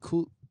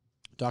 Cool.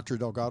 Dr.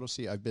 Delgado.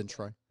 See, I've been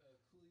trying.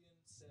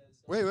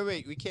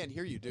 Wait. We can't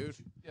hear you, dude.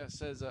 Yeah,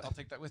 says, I'll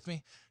take that with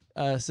me.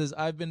 Says,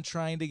 I've been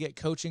trying to get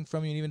coaching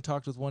from you and even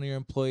talked with one of your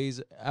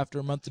employees. After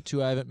a month or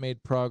two, I haven't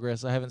made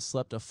progress. I haven't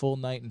slept a full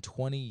night in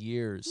 20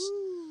 years.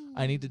 Ooh.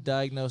 I need to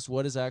diagnose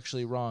what is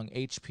actually wrong.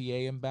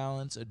 HPA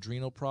imbalance,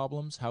 adrenal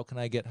problems. How can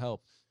I get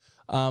help?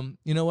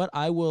 You know what?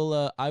 I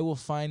will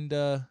find,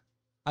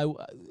 I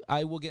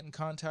will get in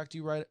contact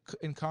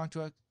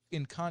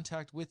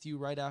with you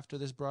right after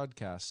this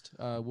broadcast.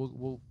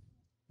 We'll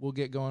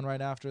get going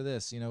right after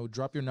this.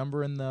 Drop your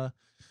number in the.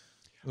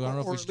 I don't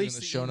know if we should do it in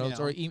the show notes,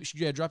 or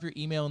drop your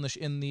email in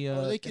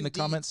the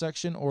comment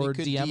section, or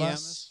DM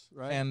us,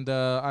 right? And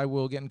I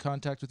will get in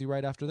contact with you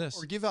right after this.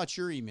 Or give out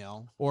your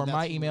email. Or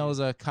my email is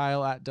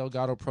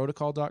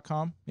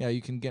Kyle@DelgadoProtocol.com. Yeah,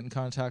 you can get in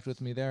contact with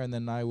me there, and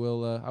then I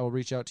will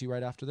reach out to you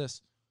right after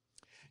this.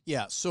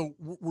 Yeah, so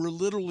we're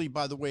literally,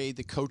 by the way,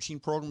 the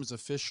coaching program is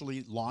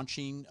officially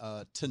launching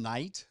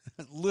tonight.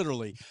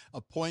 Literally,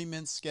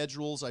 appointments,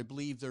 schedules. I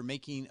believe they're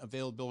making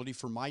availability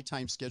for my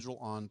time schedule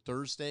on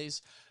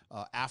Thursdays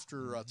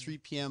after 3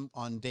 p.m.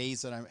 on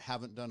days that I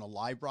haven't done a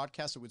live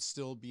broadcast. It would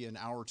still be an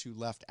hour or two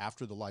left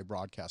after the live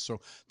broadcast.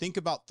 So think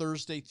about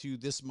Thursday through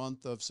this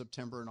month of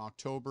September and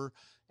October.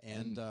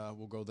 And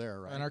we'll go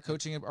there, right? And our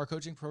coaching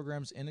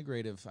program's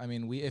integrative. I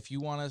mean, if you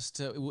want us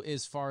to,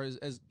 as far as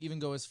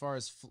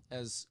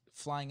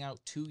flying out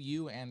to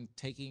you and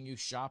taking you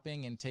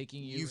shopping and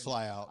taking you.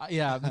 Fly out.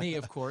 Yeah, me,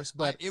 of course.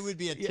 But it would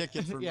be a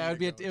ticket for me. Yeah,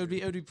 it would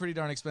be pretty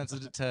darn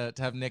expensive to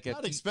have Nick.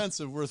 Not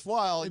expensive,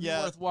 worthwhile. It'd be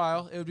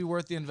worthwhile. It would be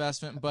worth the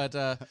investment, but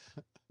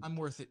I'm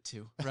worth it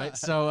too, right?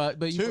 So,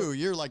 but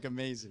you're like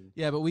amazing.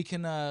 Yeah, but we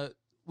can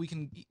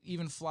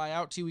even fly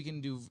out to you. We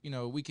can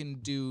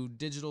do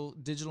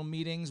digital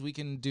meetings. We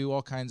can do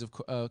all kinds of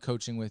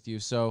coaching with you.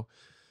 So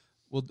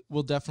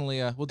we'll definitely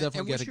And get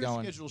it what's your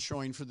going. schedule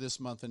showing for this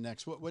month and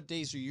next? What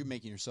days are you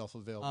making yourself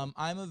available?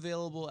 I'm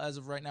available as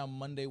of right now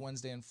Monday,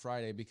 Wednesday, and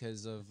Friday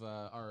because of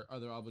our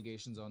other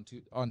obligations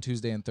on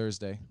Tuesday and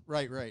Thursday.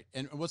 Right.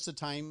 And what's the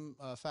time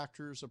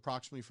factors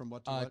approximately from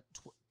what to what?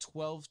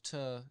 12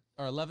 to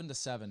or 11 to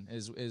 7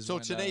 is So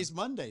when, today's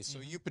Monday, so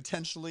you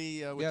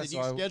potentially with yeah, the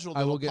so new I schedule will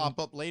that'll get pop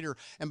up later.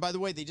 And by the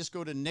way, they just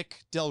go to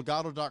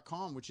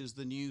nickdelgado.com, which is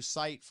the new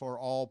site for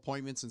all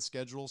appointments and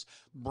schedules.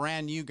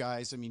 Brand new,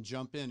 guys. I mean,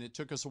 jump in. It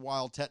took us a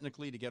while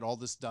technically to get all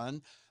this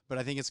done, but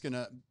I think it's going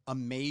to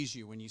amaze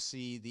you when you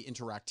see the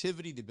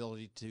interactivity, the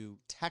ability to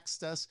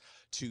text us,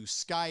 to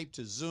Skype,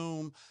 to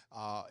Zoom.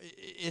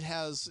 It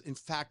has, in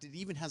fact, it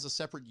even has a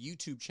separate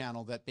YouTube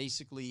channel that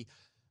basically,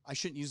 I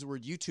shouldn't use the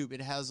word YouTube.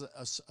 It has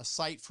a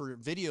site for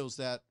videos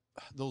that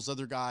those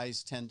other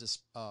guys tend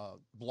to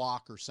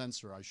block or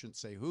censor. I shouldn't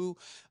say who.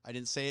 I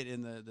didn't say it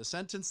in the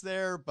sentence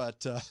there,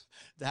 but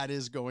that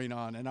is going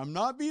on. And I'm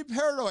not being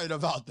paranoid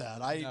about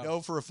that. I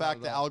know for a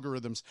fact the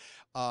algorithms.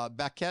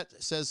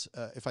 Baquette says,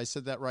 if I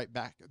said that right,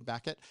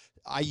 Baquette,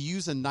 I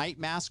use a night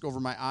mask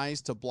over my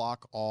eyes to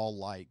block all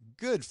light.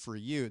 Good for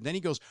you. And then he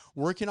goes,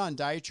 working on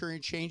dietary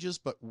changes,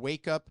 but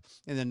wake up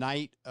in the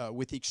night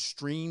with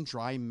extreme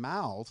dry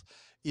mouth.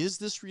 Is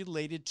this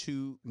related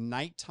to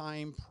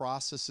nighttime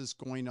processes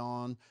going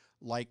on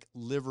like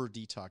liver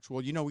detox?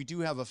 Well, you know, we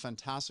do have a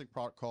fantastic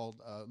product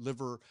called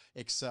Liver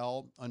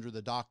Excel under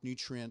the Doc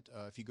Nutrient.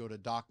 If you go to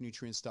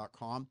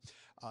docnutrients.com,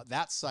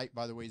 that site,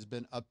 by the way, has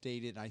been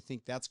updated. I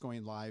think that's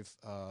going live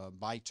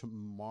by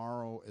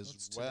tomorrow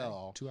as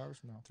well. Today. 2 hours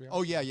from now, 3 hours.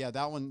 Oh, yeah.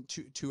 That one,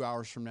 2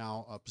 hours from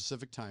now,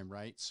 Pacific time,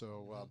 right?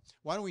 So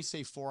why don't we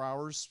say 4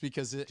 hours?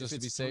 Because if Just to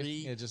it's be safe. 3,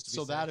 Yeah, just to be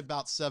so safe. that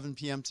about 7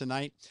 p.m.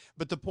 tonight.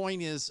 But the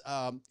point is,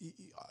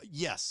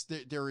 yes,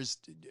 there is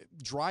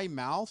dry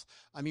mouth.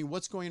 I mean,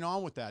 what's going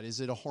on with that? Is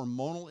it a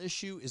hormonal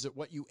issue? Is it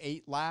what you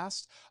ate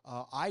last?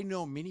 I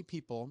know many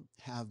people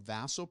have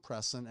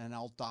vasopressin and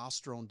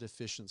aldosterone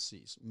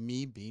deficiencies,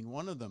 me being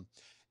one of them.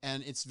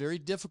 And it's very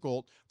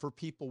difficult for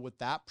people with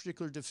that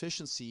particular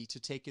deficiency to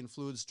take in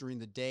fluids during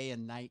the day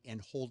and night and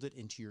hold it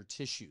into your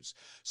tissues.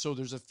 So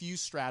there's a few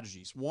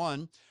strategies.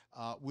 One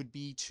would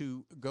be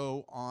to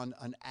go on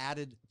an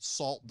added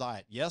salt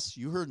diet. Yes,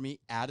 you heard me,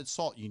 added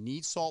salt. You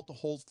need salt to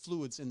hold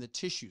fluids in the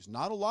tissues.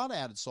 Not a lot of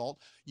added salt.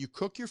 You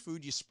cook your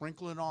food, you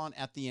sprinkle it on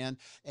at the end,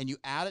 and you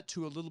add it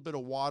to a little bit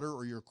of water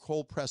or your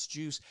cold pressed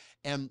juice.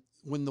 And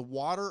when the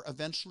water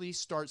eventually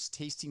starts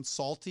tasting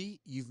salty,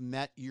 you've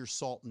met your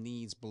salt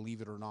needs, believe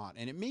it or not.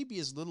 And it may be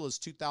as little as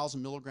 2,000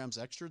 milligrams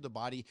extra. The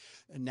body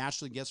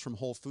naturally gets from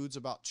whole foods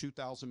about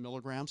 2,000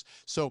 milligrams.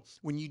 So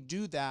when you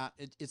do that,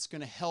 it's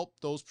going to help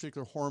those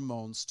particular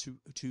hormones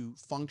to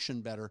function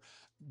better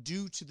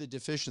due to the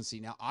deficiency.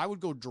 Now, I would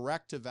go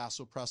direct to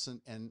vasopressin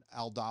and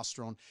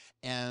aldosterone,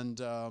 and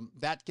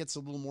that gets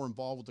a little more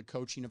involved with the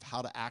coaching of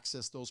how to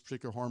access those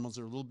particular hormones.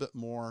 They're a little bit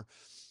more,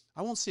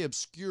 I won't say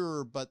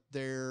obscure, but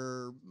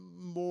they're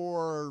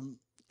more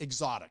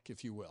exotic,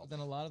 if you will. Then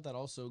a lot of that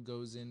also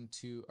goes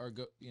into, or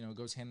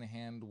goes hand in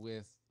hand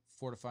with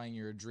fortifying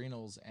your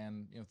adrenals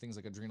and things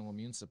like adrenal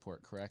immune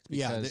support, correct?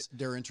 Because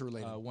they're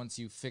interrelated. Once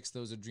you fix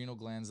those adrenal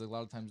glands, a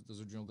lot of times those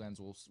adrenal glands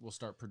will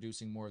start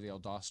producing more of the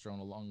aldosterone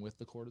along with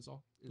the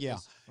cortisol.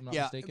 If I'm not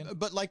mistaken.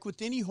 But like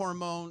with any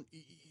hormone,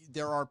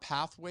 there are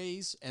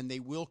pathways, and they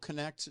will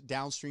connect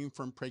downstream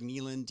from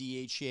pregnenolone,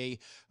 DHEA,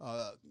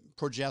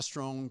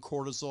 progesterone,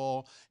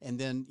 cortisol, and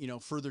then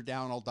further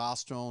down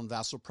aldosterone,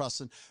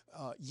 vasopressin.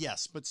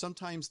 Yes, but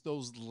sometimes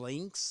those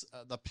links,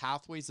 the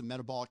pathways, the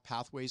metabolic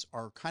pathways,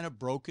 are kind of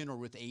broken, or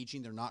with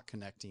aging, they're not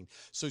connecting.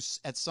 So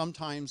at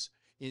sometimes,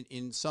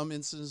 in some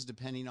instances,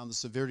 depending on the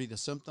severity of the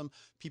symptom,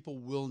 people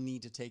will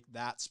need to take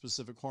that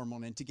specific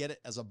hormone. And to get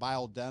it as a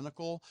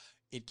bioidentical,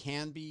 it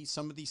can be,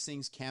 some of these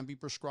things can be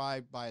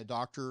prescribed by a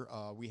doctor.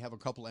 We have a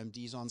couple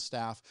MDs on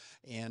staff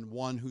and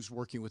one who's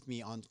working with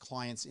me on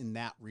clients in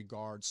that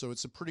regard. So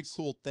it's a pretty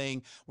cool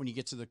thing when you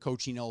get to the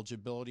coaching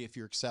eligibility, if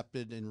you're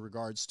accepted in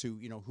regards to,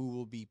 who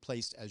will be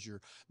placed as your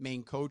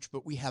main coach,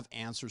 but we have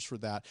answers for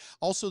that.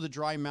 Also, the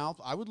dry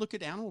mouth, I would look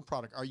at animal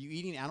product. Are you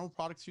eating animal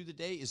product through the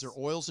day? Is there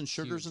oils and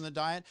sugars in the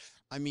diet?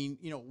 I mean,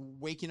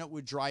 waking up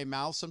with dry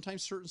mouth,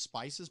 sometimes certain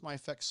spices might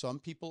affect some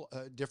people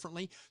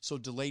differently. So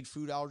delayed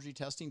food allergy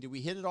testing. Did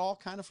we hit it all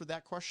kind of for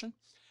that question?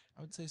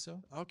 I would say so.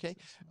 Okay.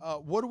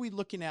 What are we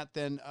looking at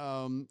then?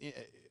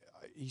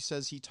 He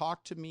says he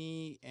talked to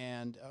me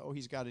and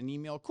he's got an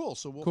email. Cool.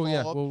 So we'll follow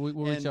up.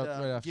 We'll reach out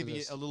right after give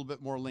this. you a little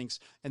bit more links.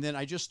 And then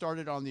I just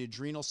started on the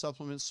adrenal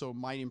supplements, so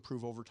might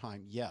improve over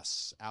time.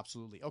 Yes,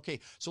 absolutely. Okay.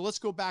 So let's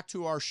go back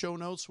to our show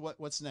notes.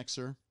 What's next,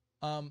 sir?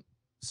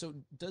 So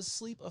does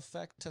sleep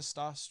affect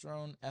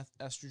testosterone,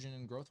 estrogen,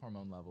 and growth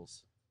hormone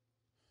levels?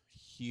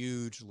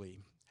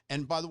 Hugely.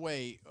 And by the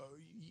way,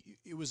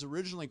 it was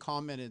originally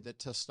commented that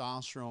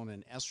testosterone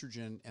and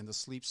estrogen and the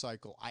sleep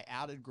cycle, I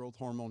added growth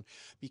hormone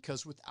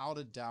because without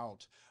a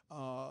doubt,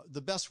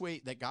 the best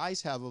way that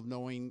guys have of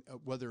knowing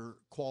whether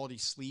quality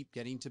sleep,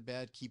 getting to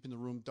bed, keeping the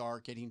room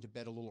dark, getting to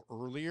bed a little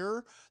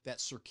earlier, that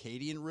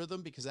circadian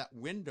rhythm, because that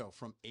window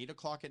from 8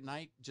 o'clock at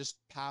night, just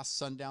past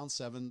sundown,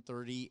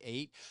 7:30,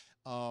 8,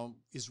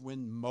 is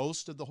when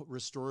most of the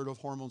restorative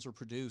hormones are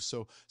produced.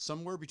 So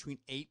somewhere between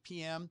 8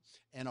 p.m.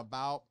 and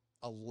about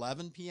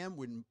 11 p.m.,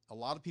 when a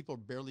lot of people are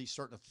barely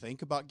starting to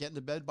think about getting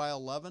to bed by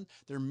 11,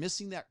 they're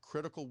missing that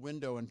critical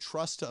window. And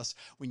trust us,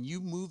 when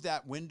you move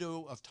that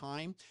window of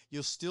time,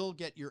 you'll still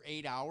get your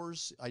 8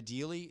 hours.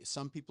 Ideally,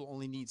 some people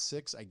only need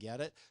 6. I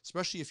get it,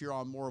 especially if you're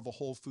on more of a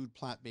whole food,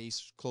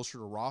 plant-based, closer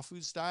to raw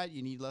foods diet,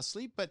 you need less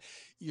sleep, but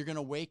you're going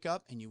to wake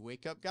up, and you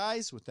wake up,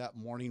 guys, with that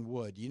morning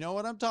wood. You know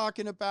what I'm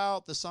talking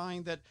about? The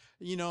sign that,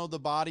 you know, the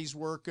body's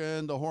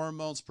working, the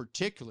hormones,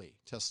 particularly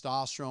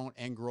testosterone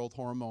and growth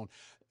hormone.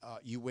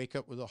 You wake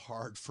up with a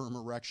hard, firm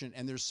erection,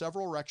 and there's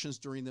several erections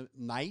during the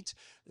night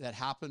that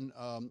happen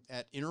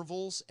at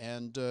intervals,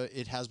 and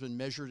it has been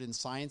measured in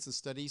science and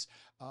studies.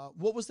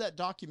 What was that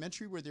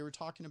documentary where they were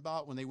talking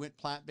about when they went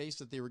plant-based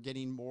that they were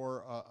getting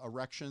more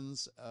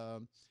erections?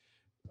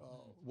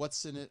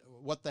 What's in it?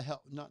 What the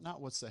hell?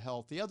 Not what's the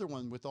health. The other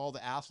one with all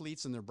the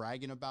athletes and they're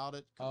bragging about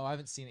it. Oh, I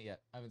haven't seen it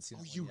yet. I haven't seen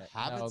it. You yet.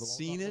 haven't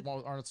seen it? The one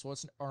with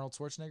Arnold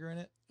Schwarzenegger in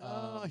it.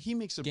 He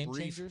makes a Game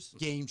brief Changers?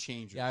 Game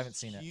Changers. Yeah, I haven't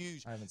seen Huge.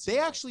 it. I haven't seen They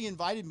it actually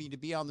invited me to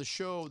be on the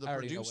show. The I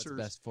already producers. know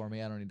what's best for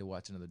me. I don't need to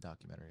watch another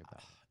documentary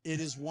about it. It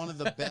is one of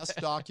the best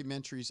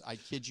documentaries, I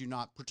kid you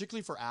not,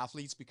 particularly for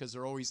athletes, because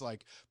they're always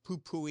like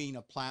poo-pooing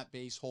a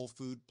plant-based whole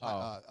food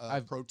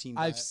protein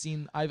diet.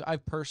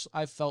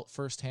 I've felt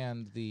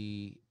firsthand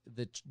the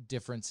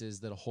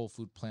differences that a whole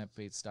food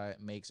plant-based diet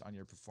makes on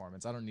your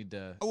performance. I don't need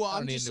to. Well, I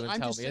don't I'm need just to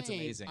I'm tell just me. saying. It's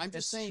amazing. I'm just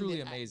it's saying truly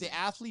that amazing. the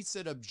athletes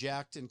that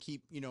object and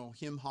keep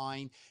him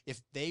high, if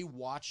they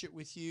watch it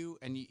with you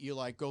and you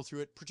like go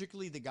through it,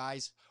 particularly the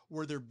guys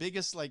where their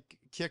biggest like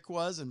kick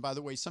was. And by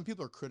the way, some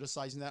people are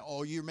criticizing that.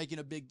 Oh, you're making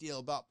a big deal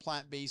about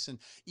plant-based and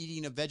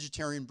eating a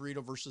vegetarian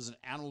burrito versus an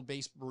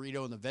animal-based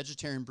burrito. In the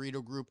vegetarian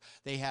burrito group,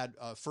 they had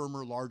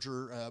firmer,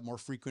 larger, more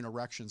frequent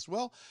erections.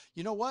 Well,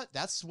 you know what?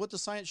 That's what the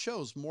science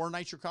shows. More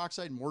nitric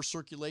oxide, more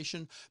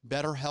circulation,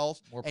 better health.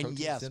 More and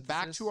yes, synthesis.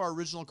 back to our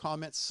original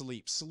comment,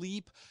 sleep.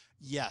 Sleep,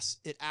 yes,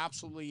 it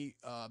absolutely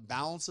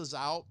balances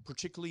out,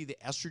 particularly the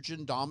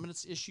estrogen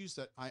dominance issues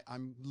that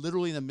I'm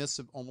literally in the midst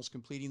of almost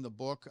completing the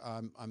book.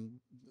 I'm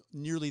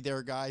nearly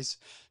there, guys.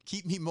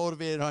 Keep me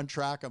motivated on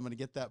track. I'm going to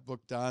get that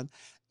book done.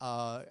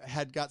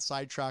 Had got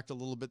sidetracked a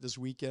little bit this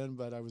weekend,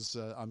 but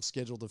I'm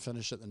scheduled to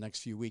finish it the next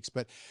few weeks.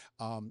 But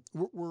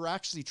we're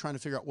actually trying to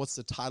figure out what's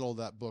the title of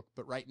that book.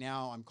 But right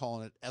now I'm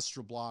calling it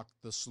Estroblock,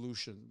 the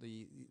solution,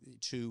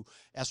 to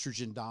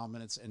estrogen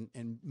dominance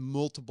and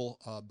multiple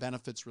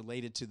benefits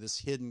related to this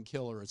hidden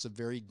killer. It's a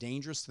very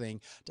dangerous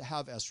thing to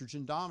have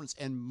estrogen dominance.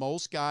 And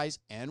most guys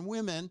and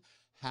women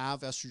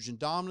have estrogen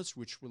dominance,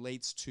 which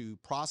relates to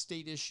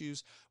prostate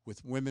issues,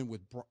 with women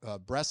with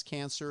breast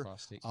cancer,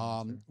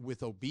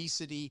 with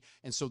obesity.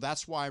 And so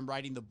that's why I'm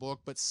writing the book.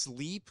 But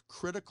sleep,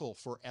 critical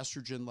for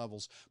estrogen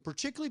levels,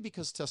 particularly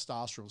because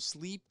testosterone.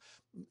 Sleep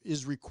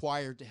is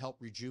required to help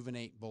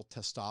rejuvenate both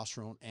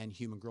testosterone and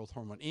human growth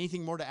hormone.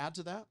 Anything more to add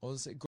to that? Well,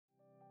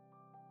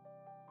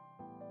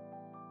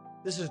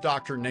 This is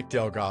Dr. Nick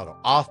Delgado,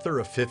 author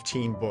of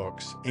 15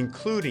 books,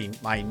 including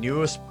my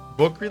newest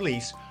book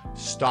release,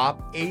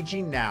 Stop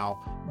Aging Now.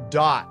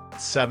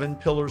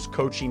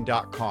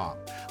 .7pillarscoaching.com.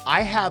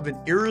 I have an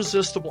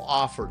irresistible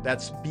offer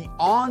that's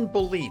beyond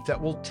belief that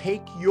will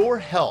take your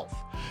health,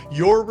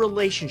 your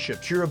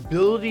relationships, your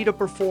ability to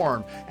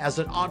perform as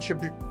an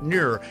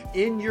entrepreneur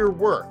in your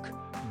work.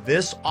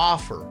 This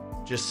offer,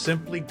 just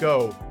simply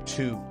go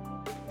to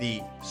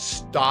the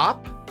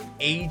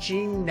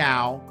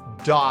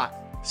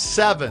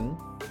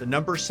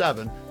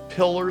stopagingnow.7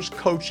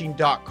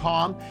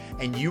 pillarscoaching.com,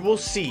 and you will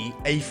see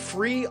a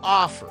free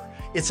offer.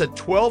 It's a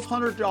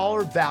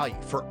 $1,200 value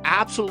for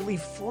absolutely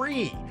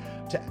free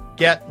to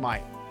get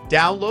my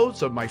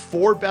downloads of my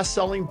 4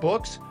 best-selling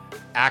books,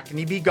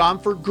 Acne Be Gone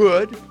for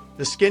Good,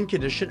 The Skin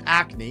Condition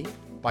Acne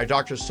by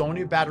Dr.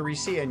 Sonia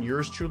Batterisi and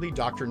yours truly,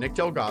 Dr. Nick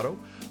Delgado,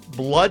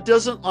 Blood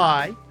Doesn't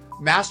Lie,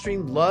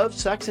 Mastering Love,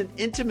 Sex, and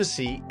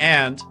Intimacy,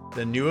 and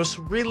the newest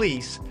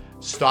release,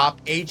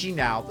 Stop Aging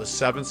Now, The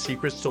 7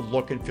 Secrets to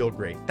Look and Feel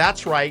Great.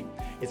 That's right.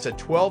 It's a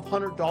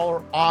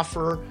 $1,200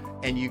 offer,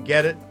 and you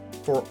get it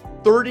for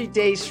 30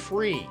 days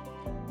free.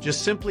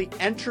 Just simply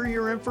enter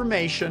your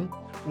information.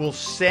 We'll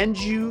send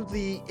you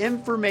the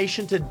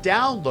information to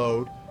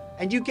download,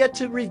 and you get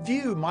to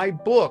review my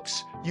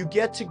books. You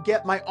get to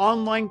get my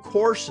online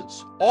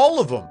courses, all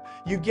of them.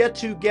 You get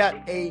to get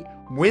a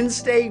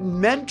Wednesday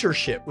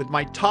mentorship with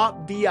my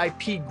top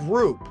VIP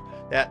group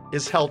that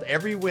is held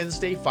every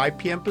Wednesday, 5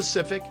 p.m.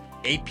 Pacific,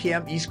 8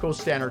 p.m. East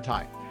Coast Standard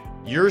Time.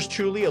 Yours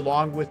truly,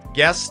 along with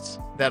guests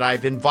that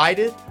I've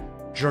invited,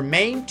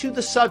 germane to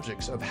the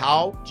subjects of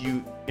how do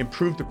you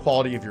improve the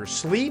quality of your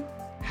sleep,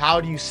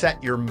 how do you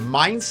set your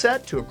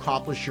mindset to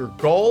accomplish your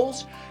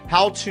goals,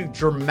 how to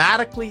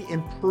dramatically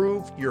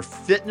improve your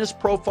fitness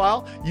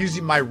profile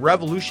using my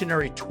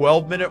revolutionary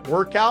 12-minute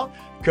workout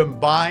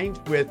combined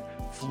with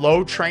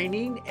flow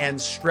training and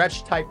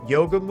stretch type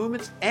yoga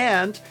movements,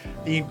 and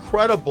the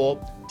incredible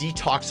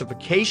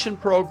detoxification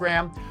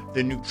program,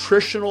 the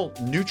nutritional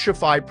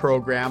Nutrify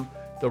program,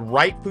 the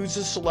right foods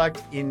to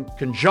select in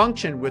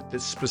conjunction with the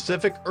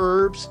specific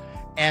herbs,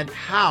 and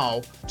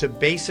how to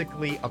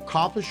basically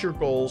accomplish your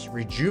goals,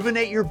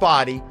 rejuvenate your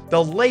body.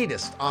 The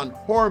latest on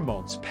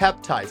hormones,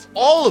 peptides,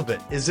 all of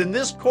it is in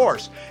this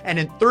course. And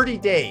in 30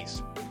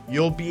 days,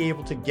 you'll be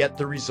able to get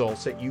the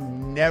results that you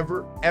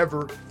never,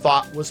 ever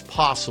thought was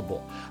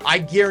possible. I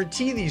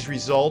guarantee these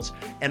results,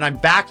 and I'm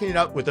backing it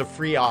up with a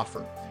free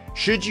offer.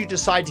 Should you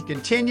decide to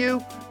continue,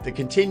 the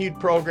continued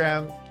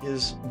program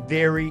is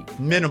very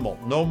minimal,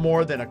 no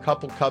more than a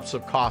couple cups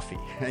of coffee.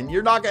 And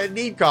you're not going to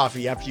need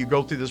coffee after you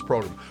go through this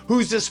program.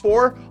 Who's this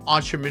for?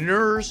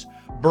 Entrepreneurs,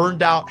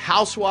 burned out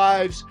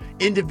housewives,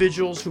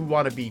 individuals who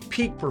want to be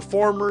peak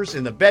performers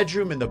in the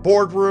bedroom, in the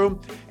boardroom,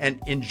 and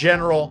in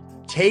general,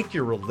 take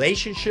your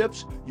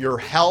relationships, your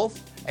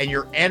health, and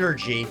your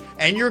energy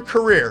and your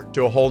career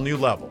to a whole new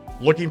level.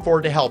 Looking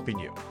forward to helping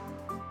you.